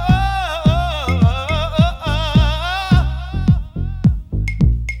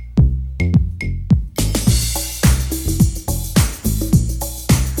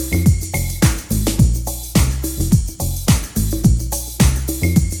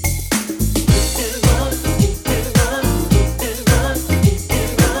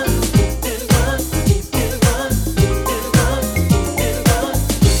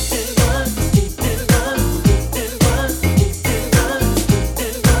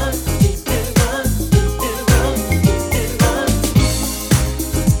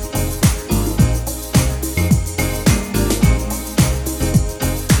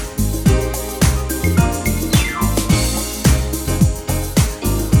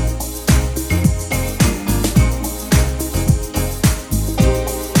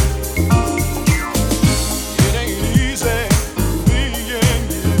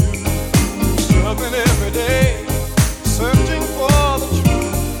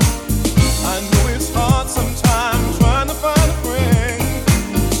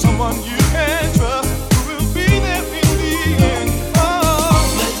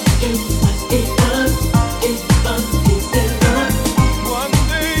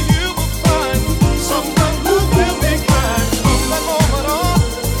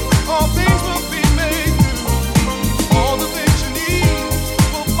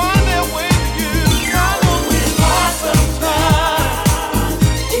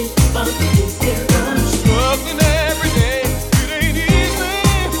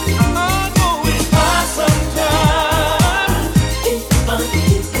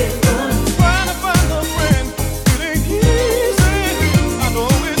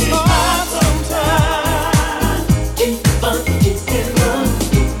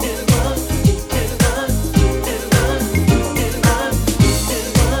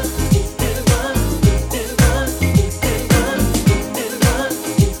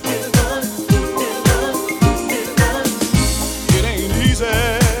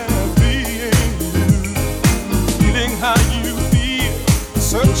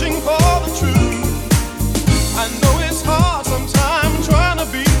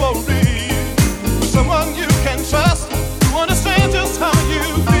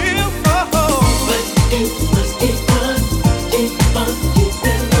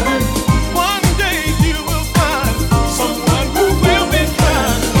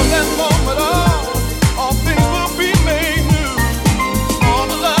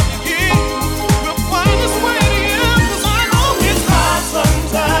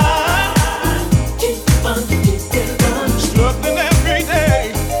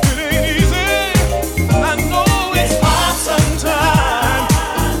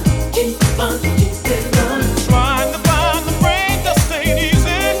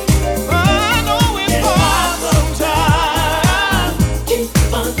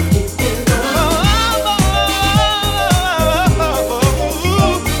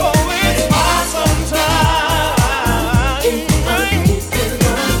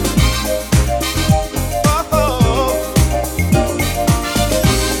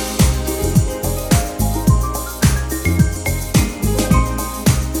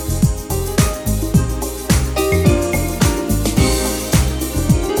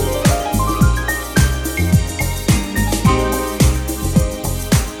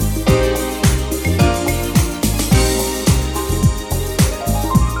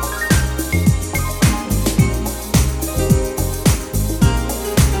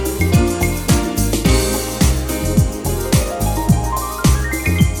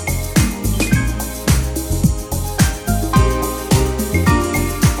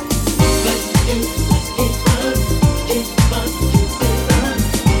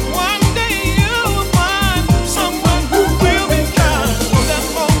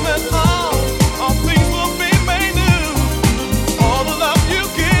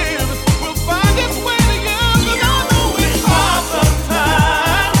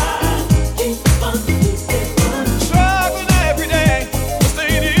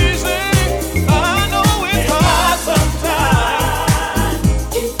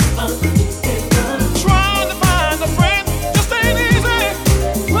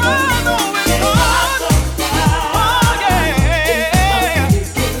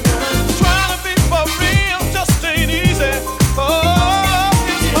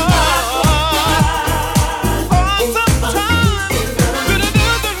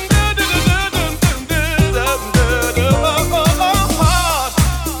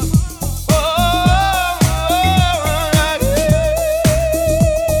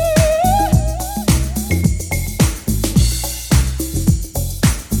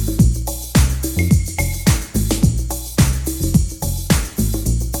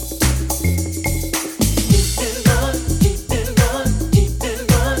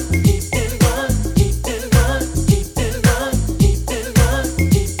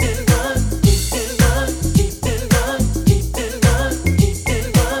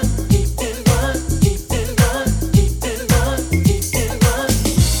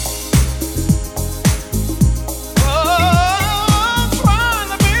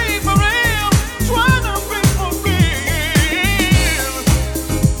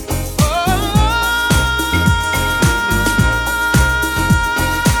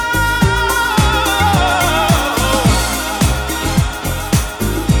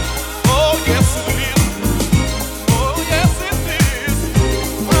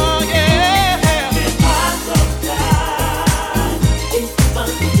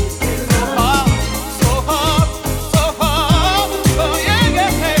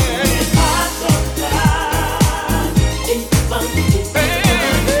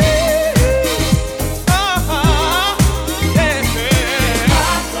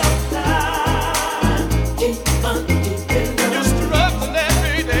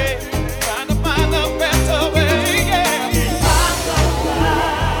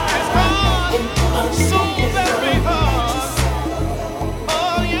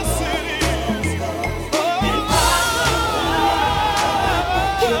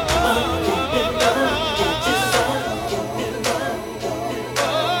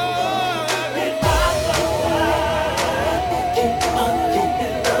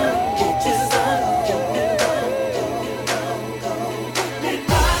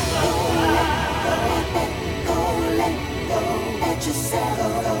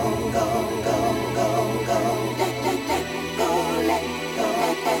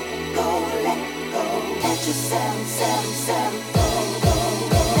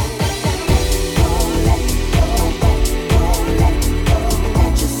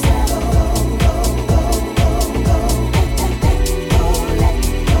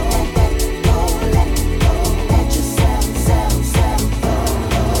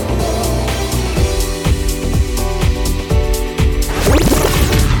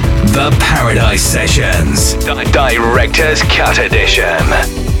 The Paradise Sessions. Director's Cut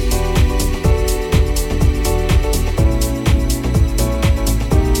Edition.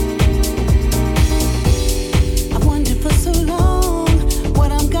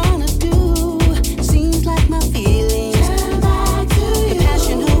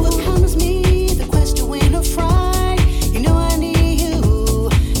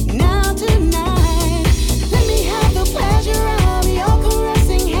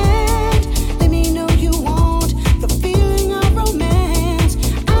 Romance.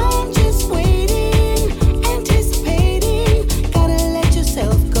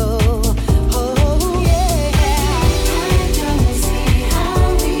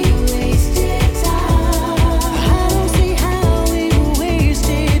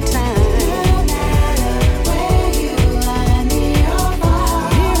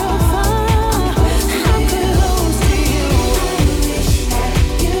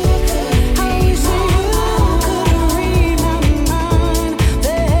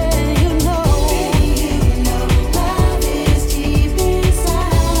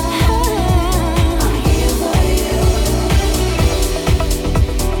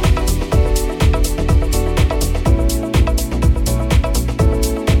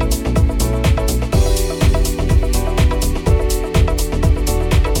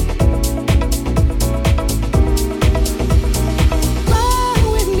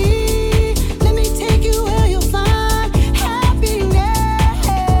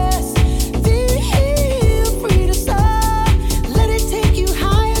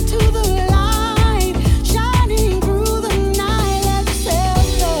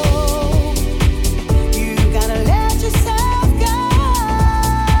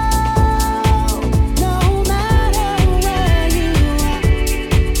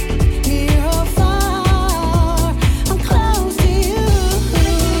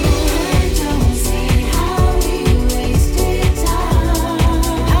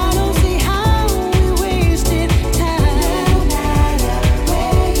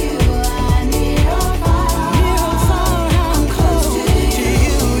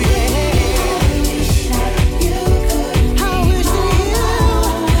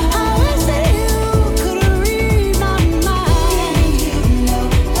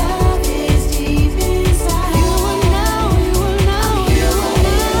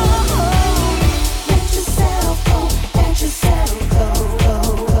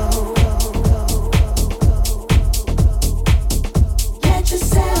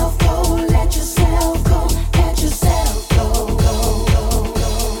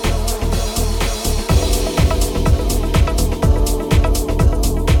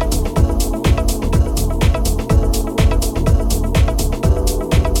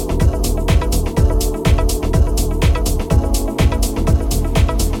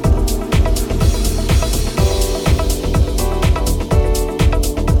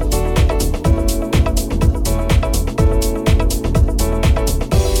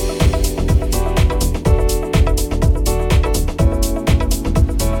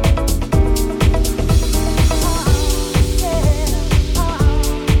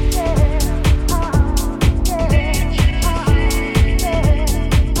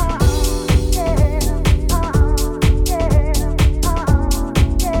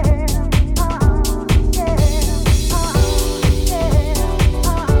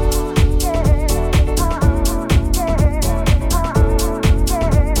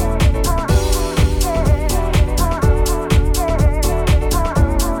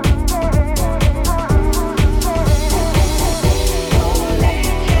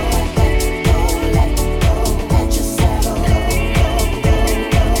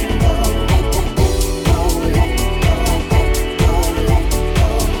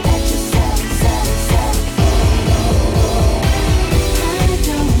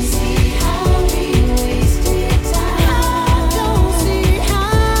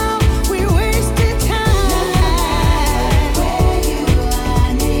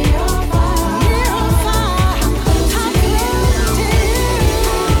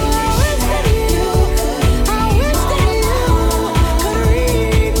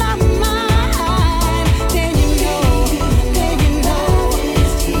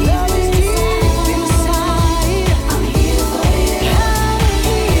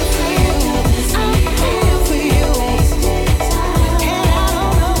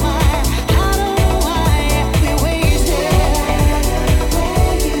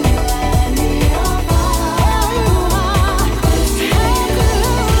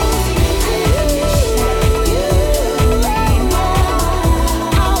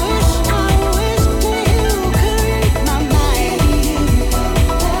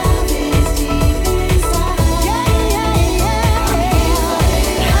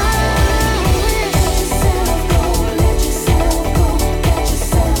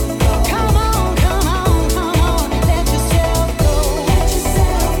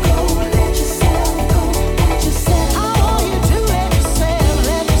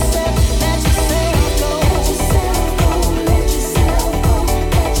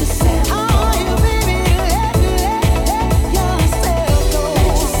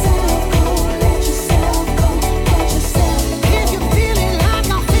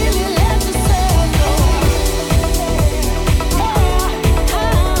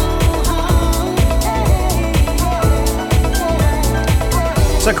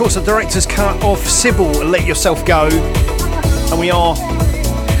 of course, the director's cut of Sybil, Let Yourself Go. And we are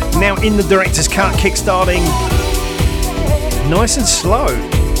now in the director's cut, kickstarting nice and slow.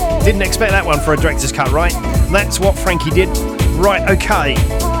 Didn't expect that one for a director's cut, right? That's what Frankie did. Right, okay.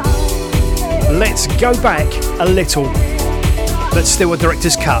 Let's go back a little, but still a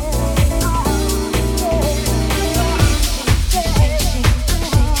director's cut.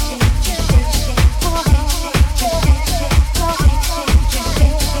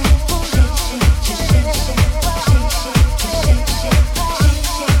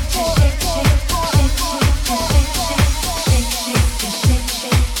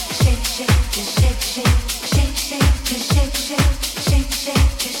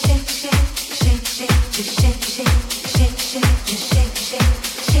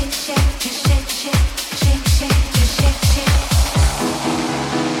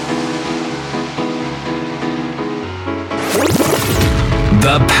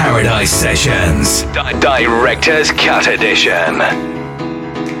 The Paradise Sessions, Director's Cut Edition.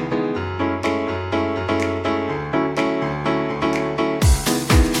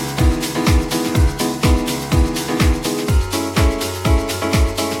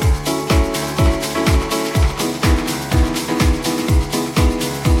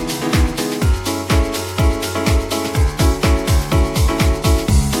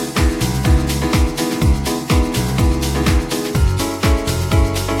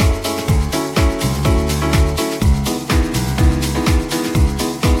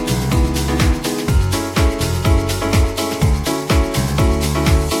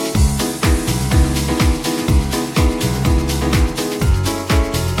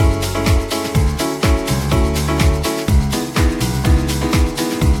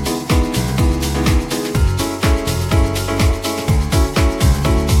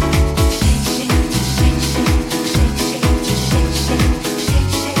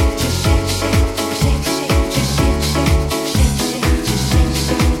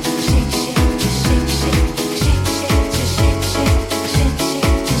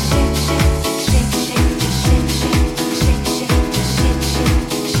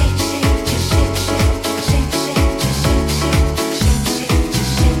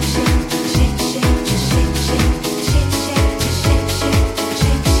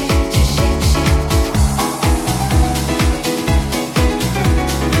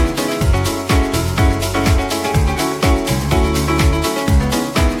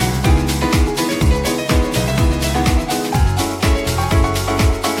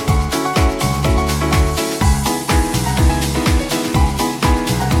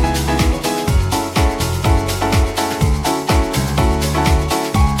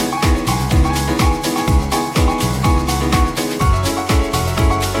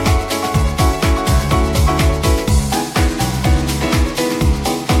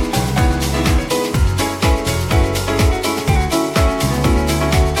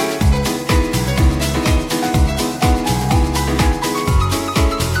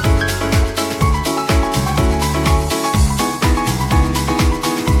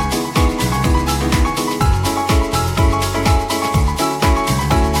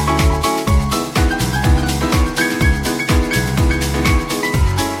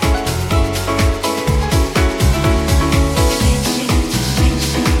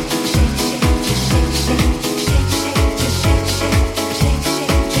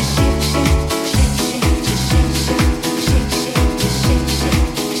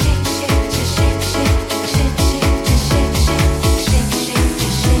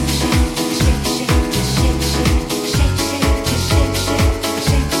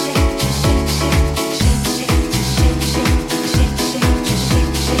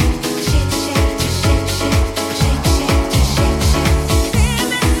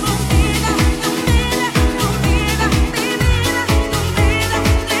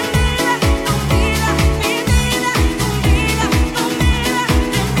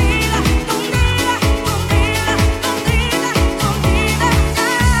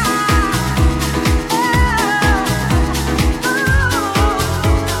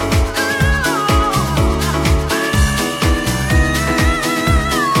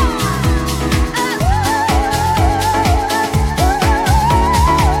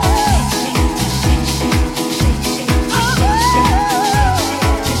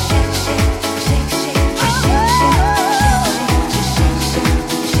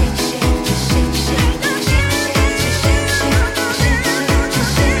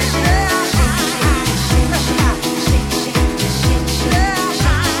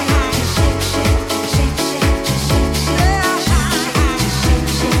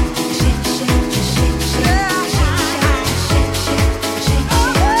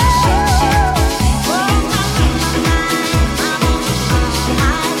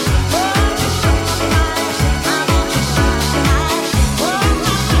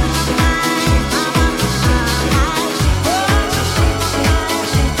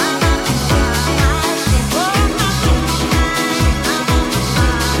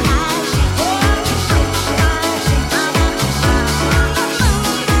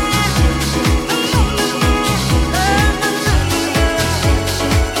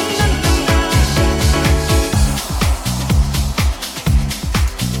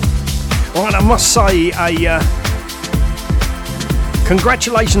 I must say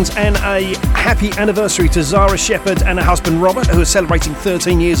congratulations and a happy anniversary to Zara Shepherd and her husband Robert, who are celebrating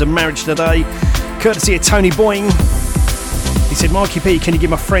 13 years of marriage today, courtesy of Tony Boying. He said, Marky P, can you give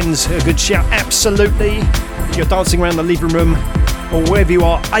my friends a good shout? Absolutely. If you're dancing around the living room or wherever you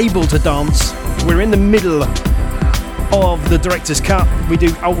are able to dance, we're in the middle of the Director's Cut. We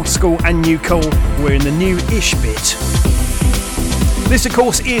do old school and new cool. We're in the new-ish bit. This, of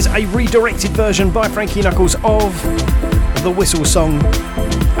course, is a redirected version by Frankie Knuckles of the Whistle song.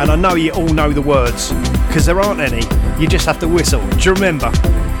 And I know you all know the words, because there aren't any. You just have to whistle. Do you remember?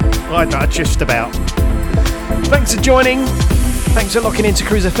 I know, just about. Thanks for joining. Thanks for locking into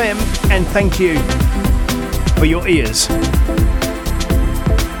Cruise FM. And thank you for your ears.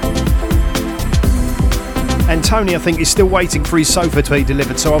 And Tony, I think, is still waiting for his sofa to be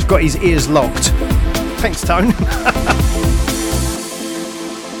delivered, so I've got his ears locked. Thanks, Tone.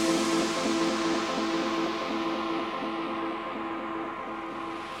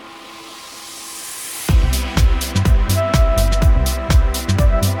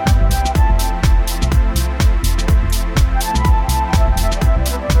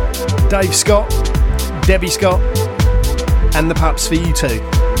 Dave Scott, Debbie Scott, and the pups for you too.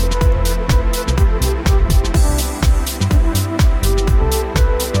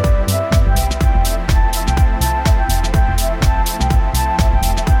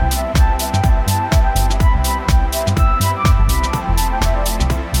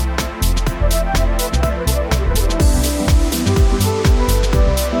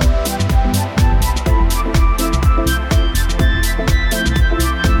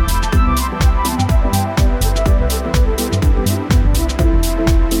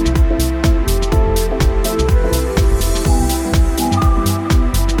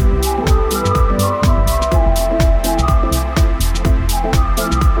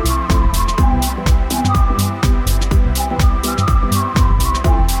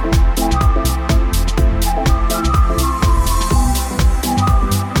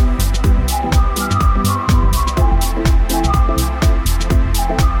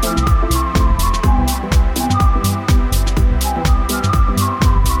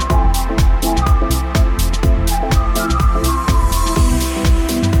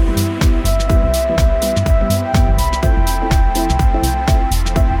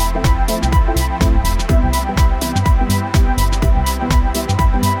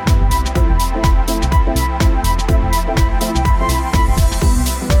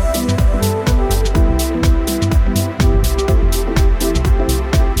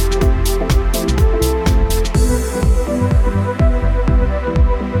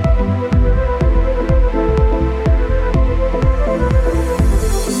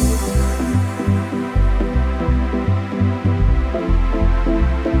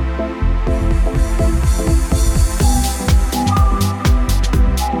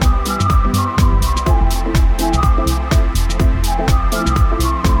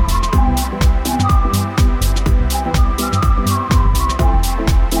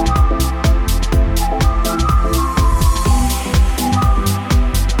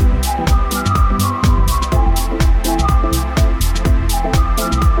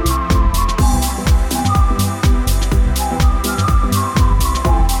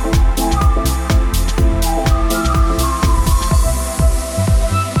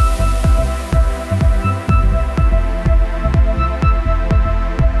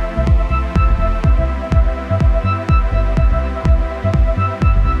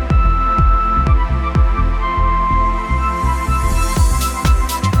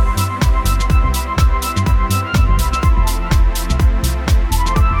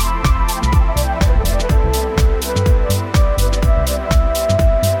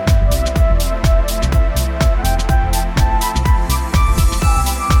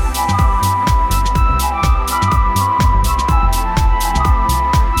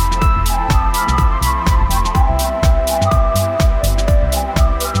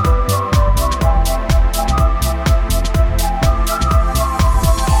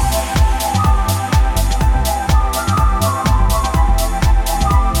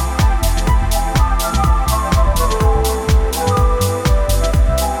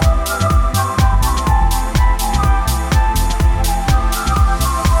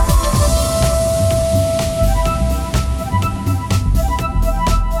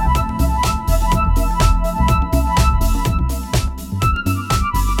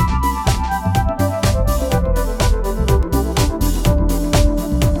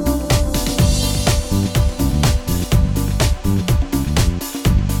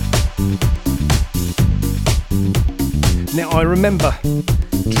 Now I remember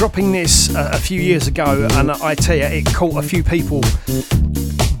dropping this a few years ago, and I tell you, it caught a few people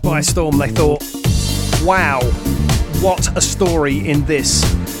by storm. They thought, wow, what a story in this.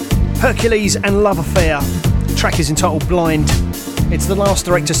 Hercules and Love Affair. The track is entitled Blind. It's the last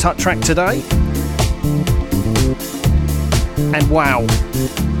Director's Cut track today. And wow,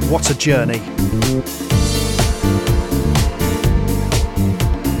 what a journey.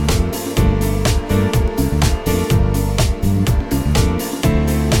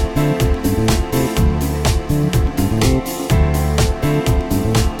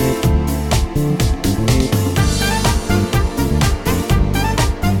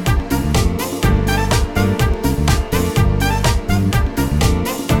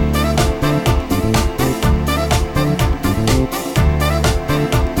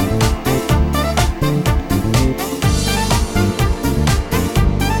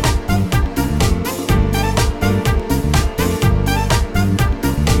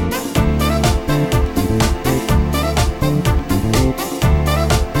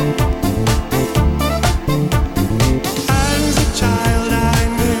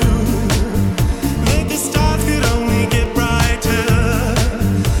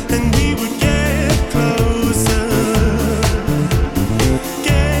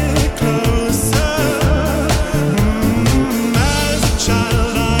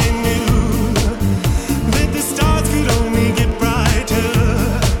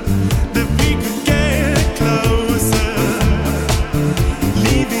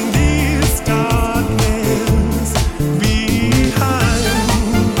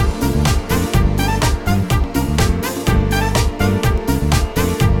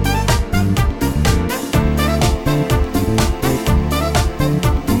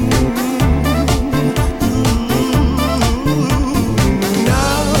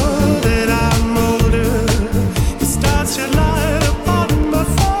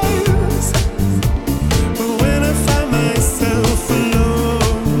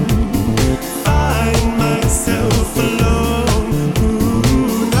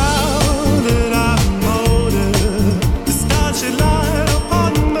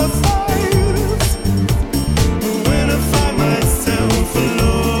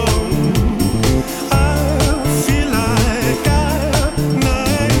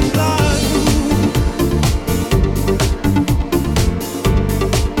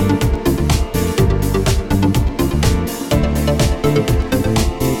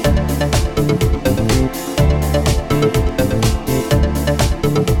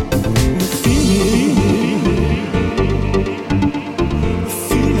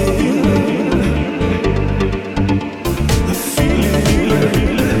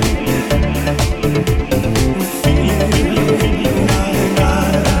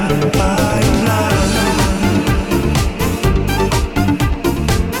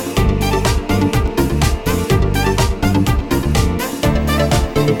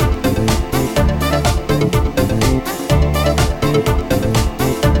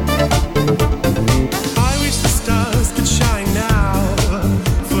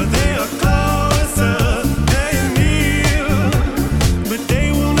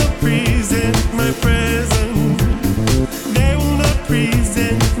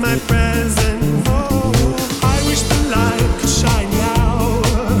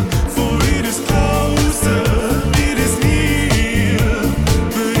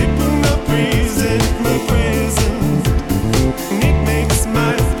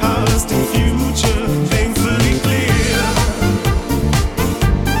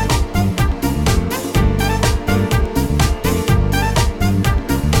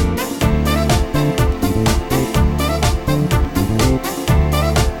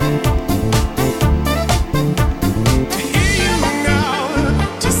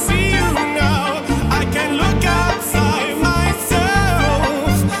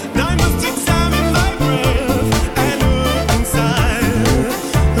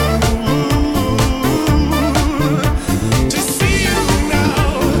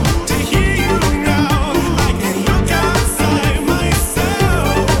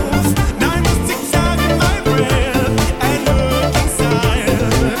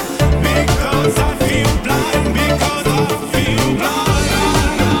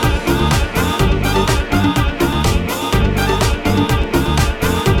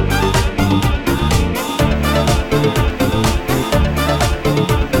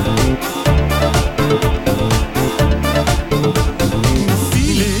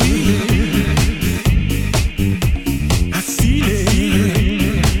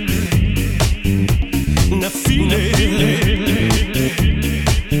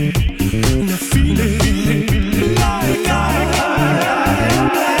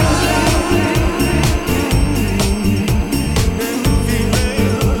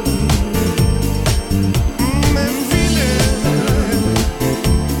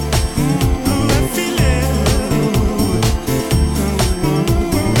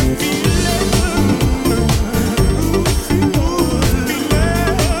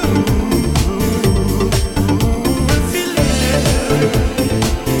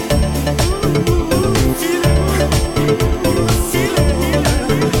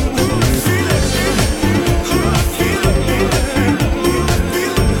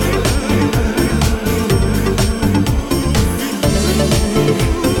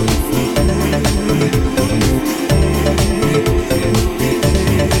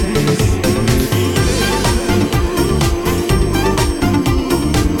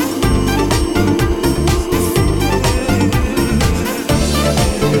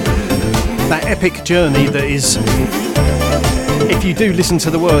 That epic journey that is, if you do listen to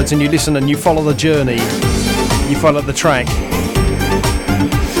the words and you listen and you follow the journey, you follow the track.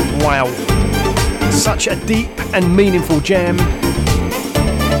 Wow. Such a deep and meaningful jam.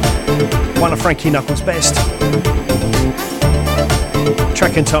 One of Frankie Knuckles' best.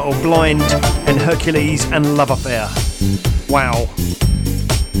 Track entitled Blind and Hercules and Love Affair. Wow.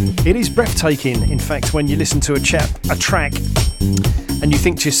 It is breathtaking, in fact, when you listen to a track and you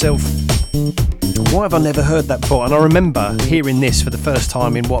think to yourself, why have I never heard that before? And I remember hearing this for the first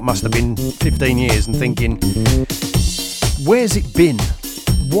time in what must have been 15 years and thinking, where's it been?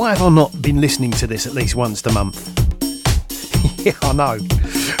 Why have I not been listening to this at least once a month? Yeah, I know.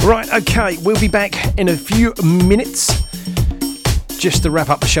 Right, okay, we'll be back in a few minutes just to wrap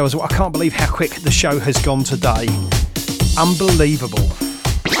up the show as well. I can't believe how quick the show has gone today. Unbelievable.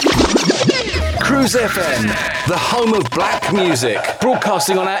 Cruise FM, the home of black music,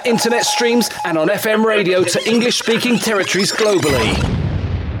 broadcasting on our internet streams and on FM radio to English-speaking territories globally.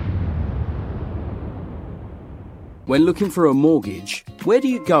 When looking for a mortgage, where do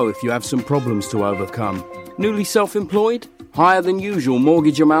you go if you have some problems to overcome? Newly self-employed? Higher than usual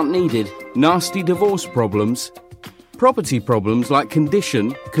mortgage amount needed? Nasty divorce problems? Property problems like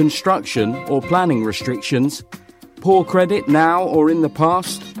condition, construction or planning restrictions? Poor credit now or in the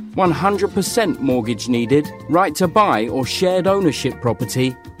past? 100% mortgage needed? Right to buy or shared ownership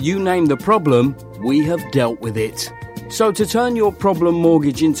property? You name the problem, we have dealt with it. So to turn your problem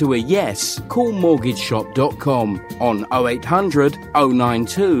mortgage into a yes, call mortgageshop.com on 0800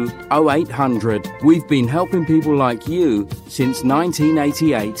 092 0800. We've been helping people like you since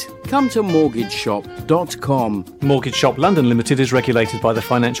 1988. Come to mortgageshop.com. Mortgage Shop London Limited is regulated by the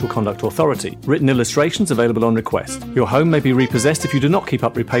Financial Conduct Authority. Written illustrations available on request. Your home may be repossessed if you do not keep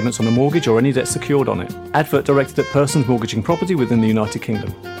up repayments on a mortgage or any debt secured on it. Advert directed at persons mortgaging property within the United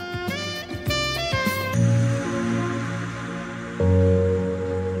Kingdom.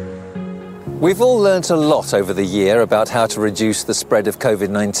 We've all learnt a lot over the year about how to reduce the spread of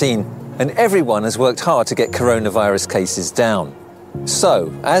COVID-19, and everyone has worked hard to get coronavirus cases down.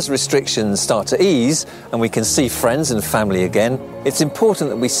 So, as restrictions start to ease and we can see friends and family again, it's important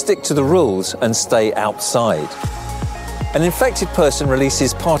that we stick to the rules and stay outside. An infected person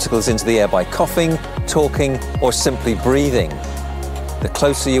releases particles into the air by coughing, talking, or simply breathing. The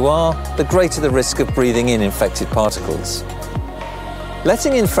closer you are, the greater the risk of breathing in infected particles.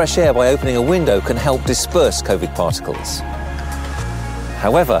 Letting in fresh air by opening a window can help disperse COVID particles.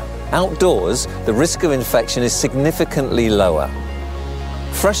 However, outdoors, the risk of infection is significantly lower.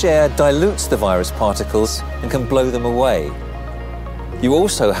 Fresh air dilutes the virus particles and can blow them away. You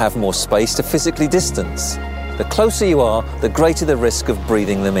also have more space to physically distance. The closer you are, the greater the risk of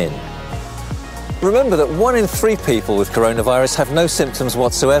breathing them in. Remember that 1 in 3 people with coronavirus have no symptoms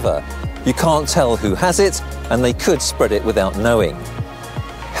whatsoever. You can't tell who has it, and they could spread it without knowing.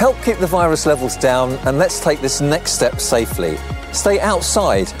 Help keep the virus levels down, and let's take this next step safely. Stay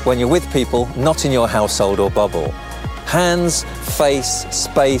outside when you're with people not in your household or bubble. Hands, face,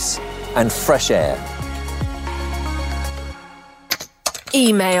 space, and fresh air.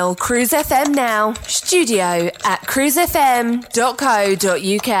 Email Cruise FM now,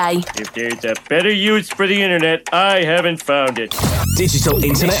 studio@cruisefm.co.uk. If there's a better use for the internet, I haven't found it. Digital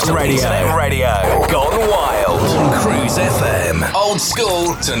Internet Radio. Gone wild. Cruise FM. Old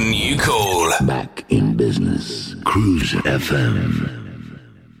school to new cool. Back in business. Cruise FM.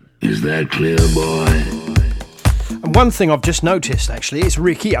 Is that clear, boy? And one thing I've just noticed, actually, it's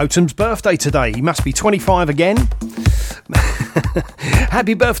Ricky Otam's birthday today. He must be 25 again.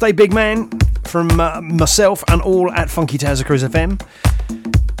 Happy birthday, big man, from myself and all at Funky Towers of Cruise FM.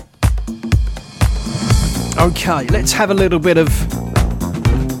 Okay, let's have a little bit of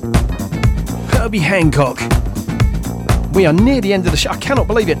Herbie Hancock. We are near the end of the show. I cannot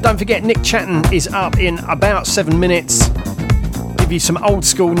believe it. Don't forget, Nick Chatton is up in about 7 minutes. Give you some old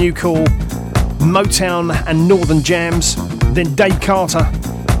school, new cool, Motown and Northern jams. Then Dave Carter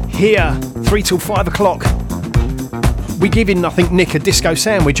here, 3 till 5 o'clock. We're giving, I think, Nick a disco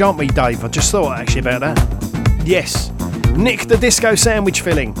sandwich, aren't we, Dave? I just thought actually about that. Yes, Nick the disco sandwich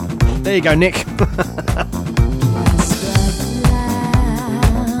filling. There you go, Nick.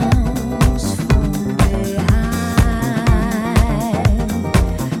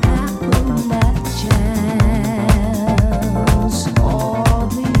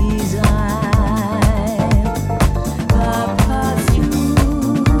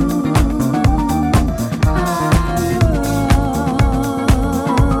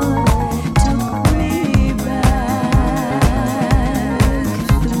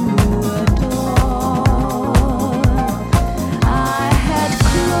 Door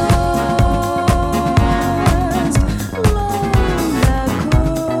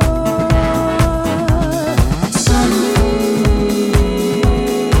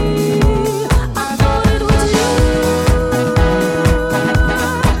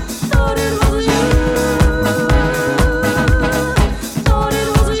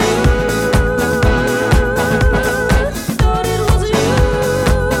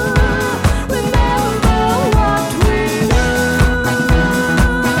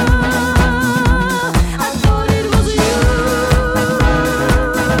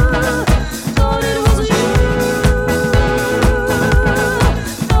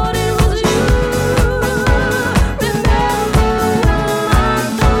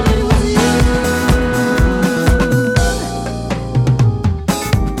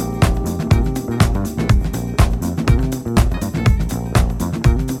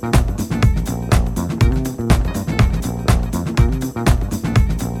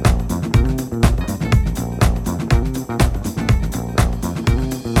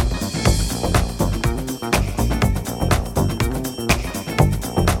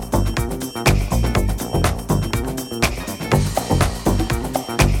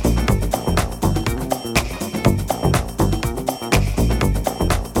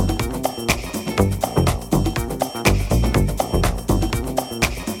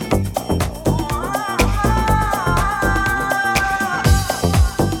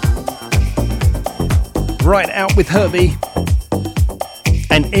Right Out with Herbie.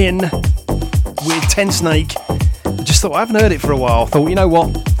 And In with Ten Snake. I just thought, I haven't heard it for a while. I thought, you know what?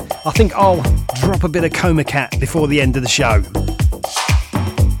 I think I'll drop a bit of Coma Cat before the end of the show.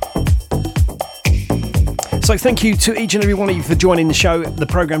 So thank you to each and every one of you for joining the show, the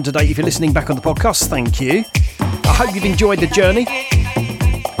programme today. If you're listening back on the podcast, thank you. I hope you've enjoyed the journey.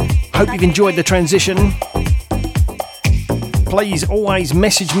 Hope you've enjoyed the transition. Please always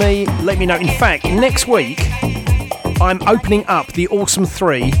message me, let me know. In fact, next week, I'm opening up the Awesome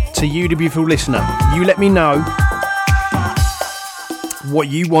 3 to you, the beautiful listener. You let me know what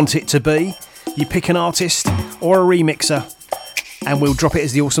you want it to be. You pick an artist or a remixer, and we'll drop it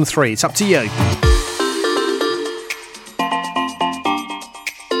as the Awesome 3. It's up to you.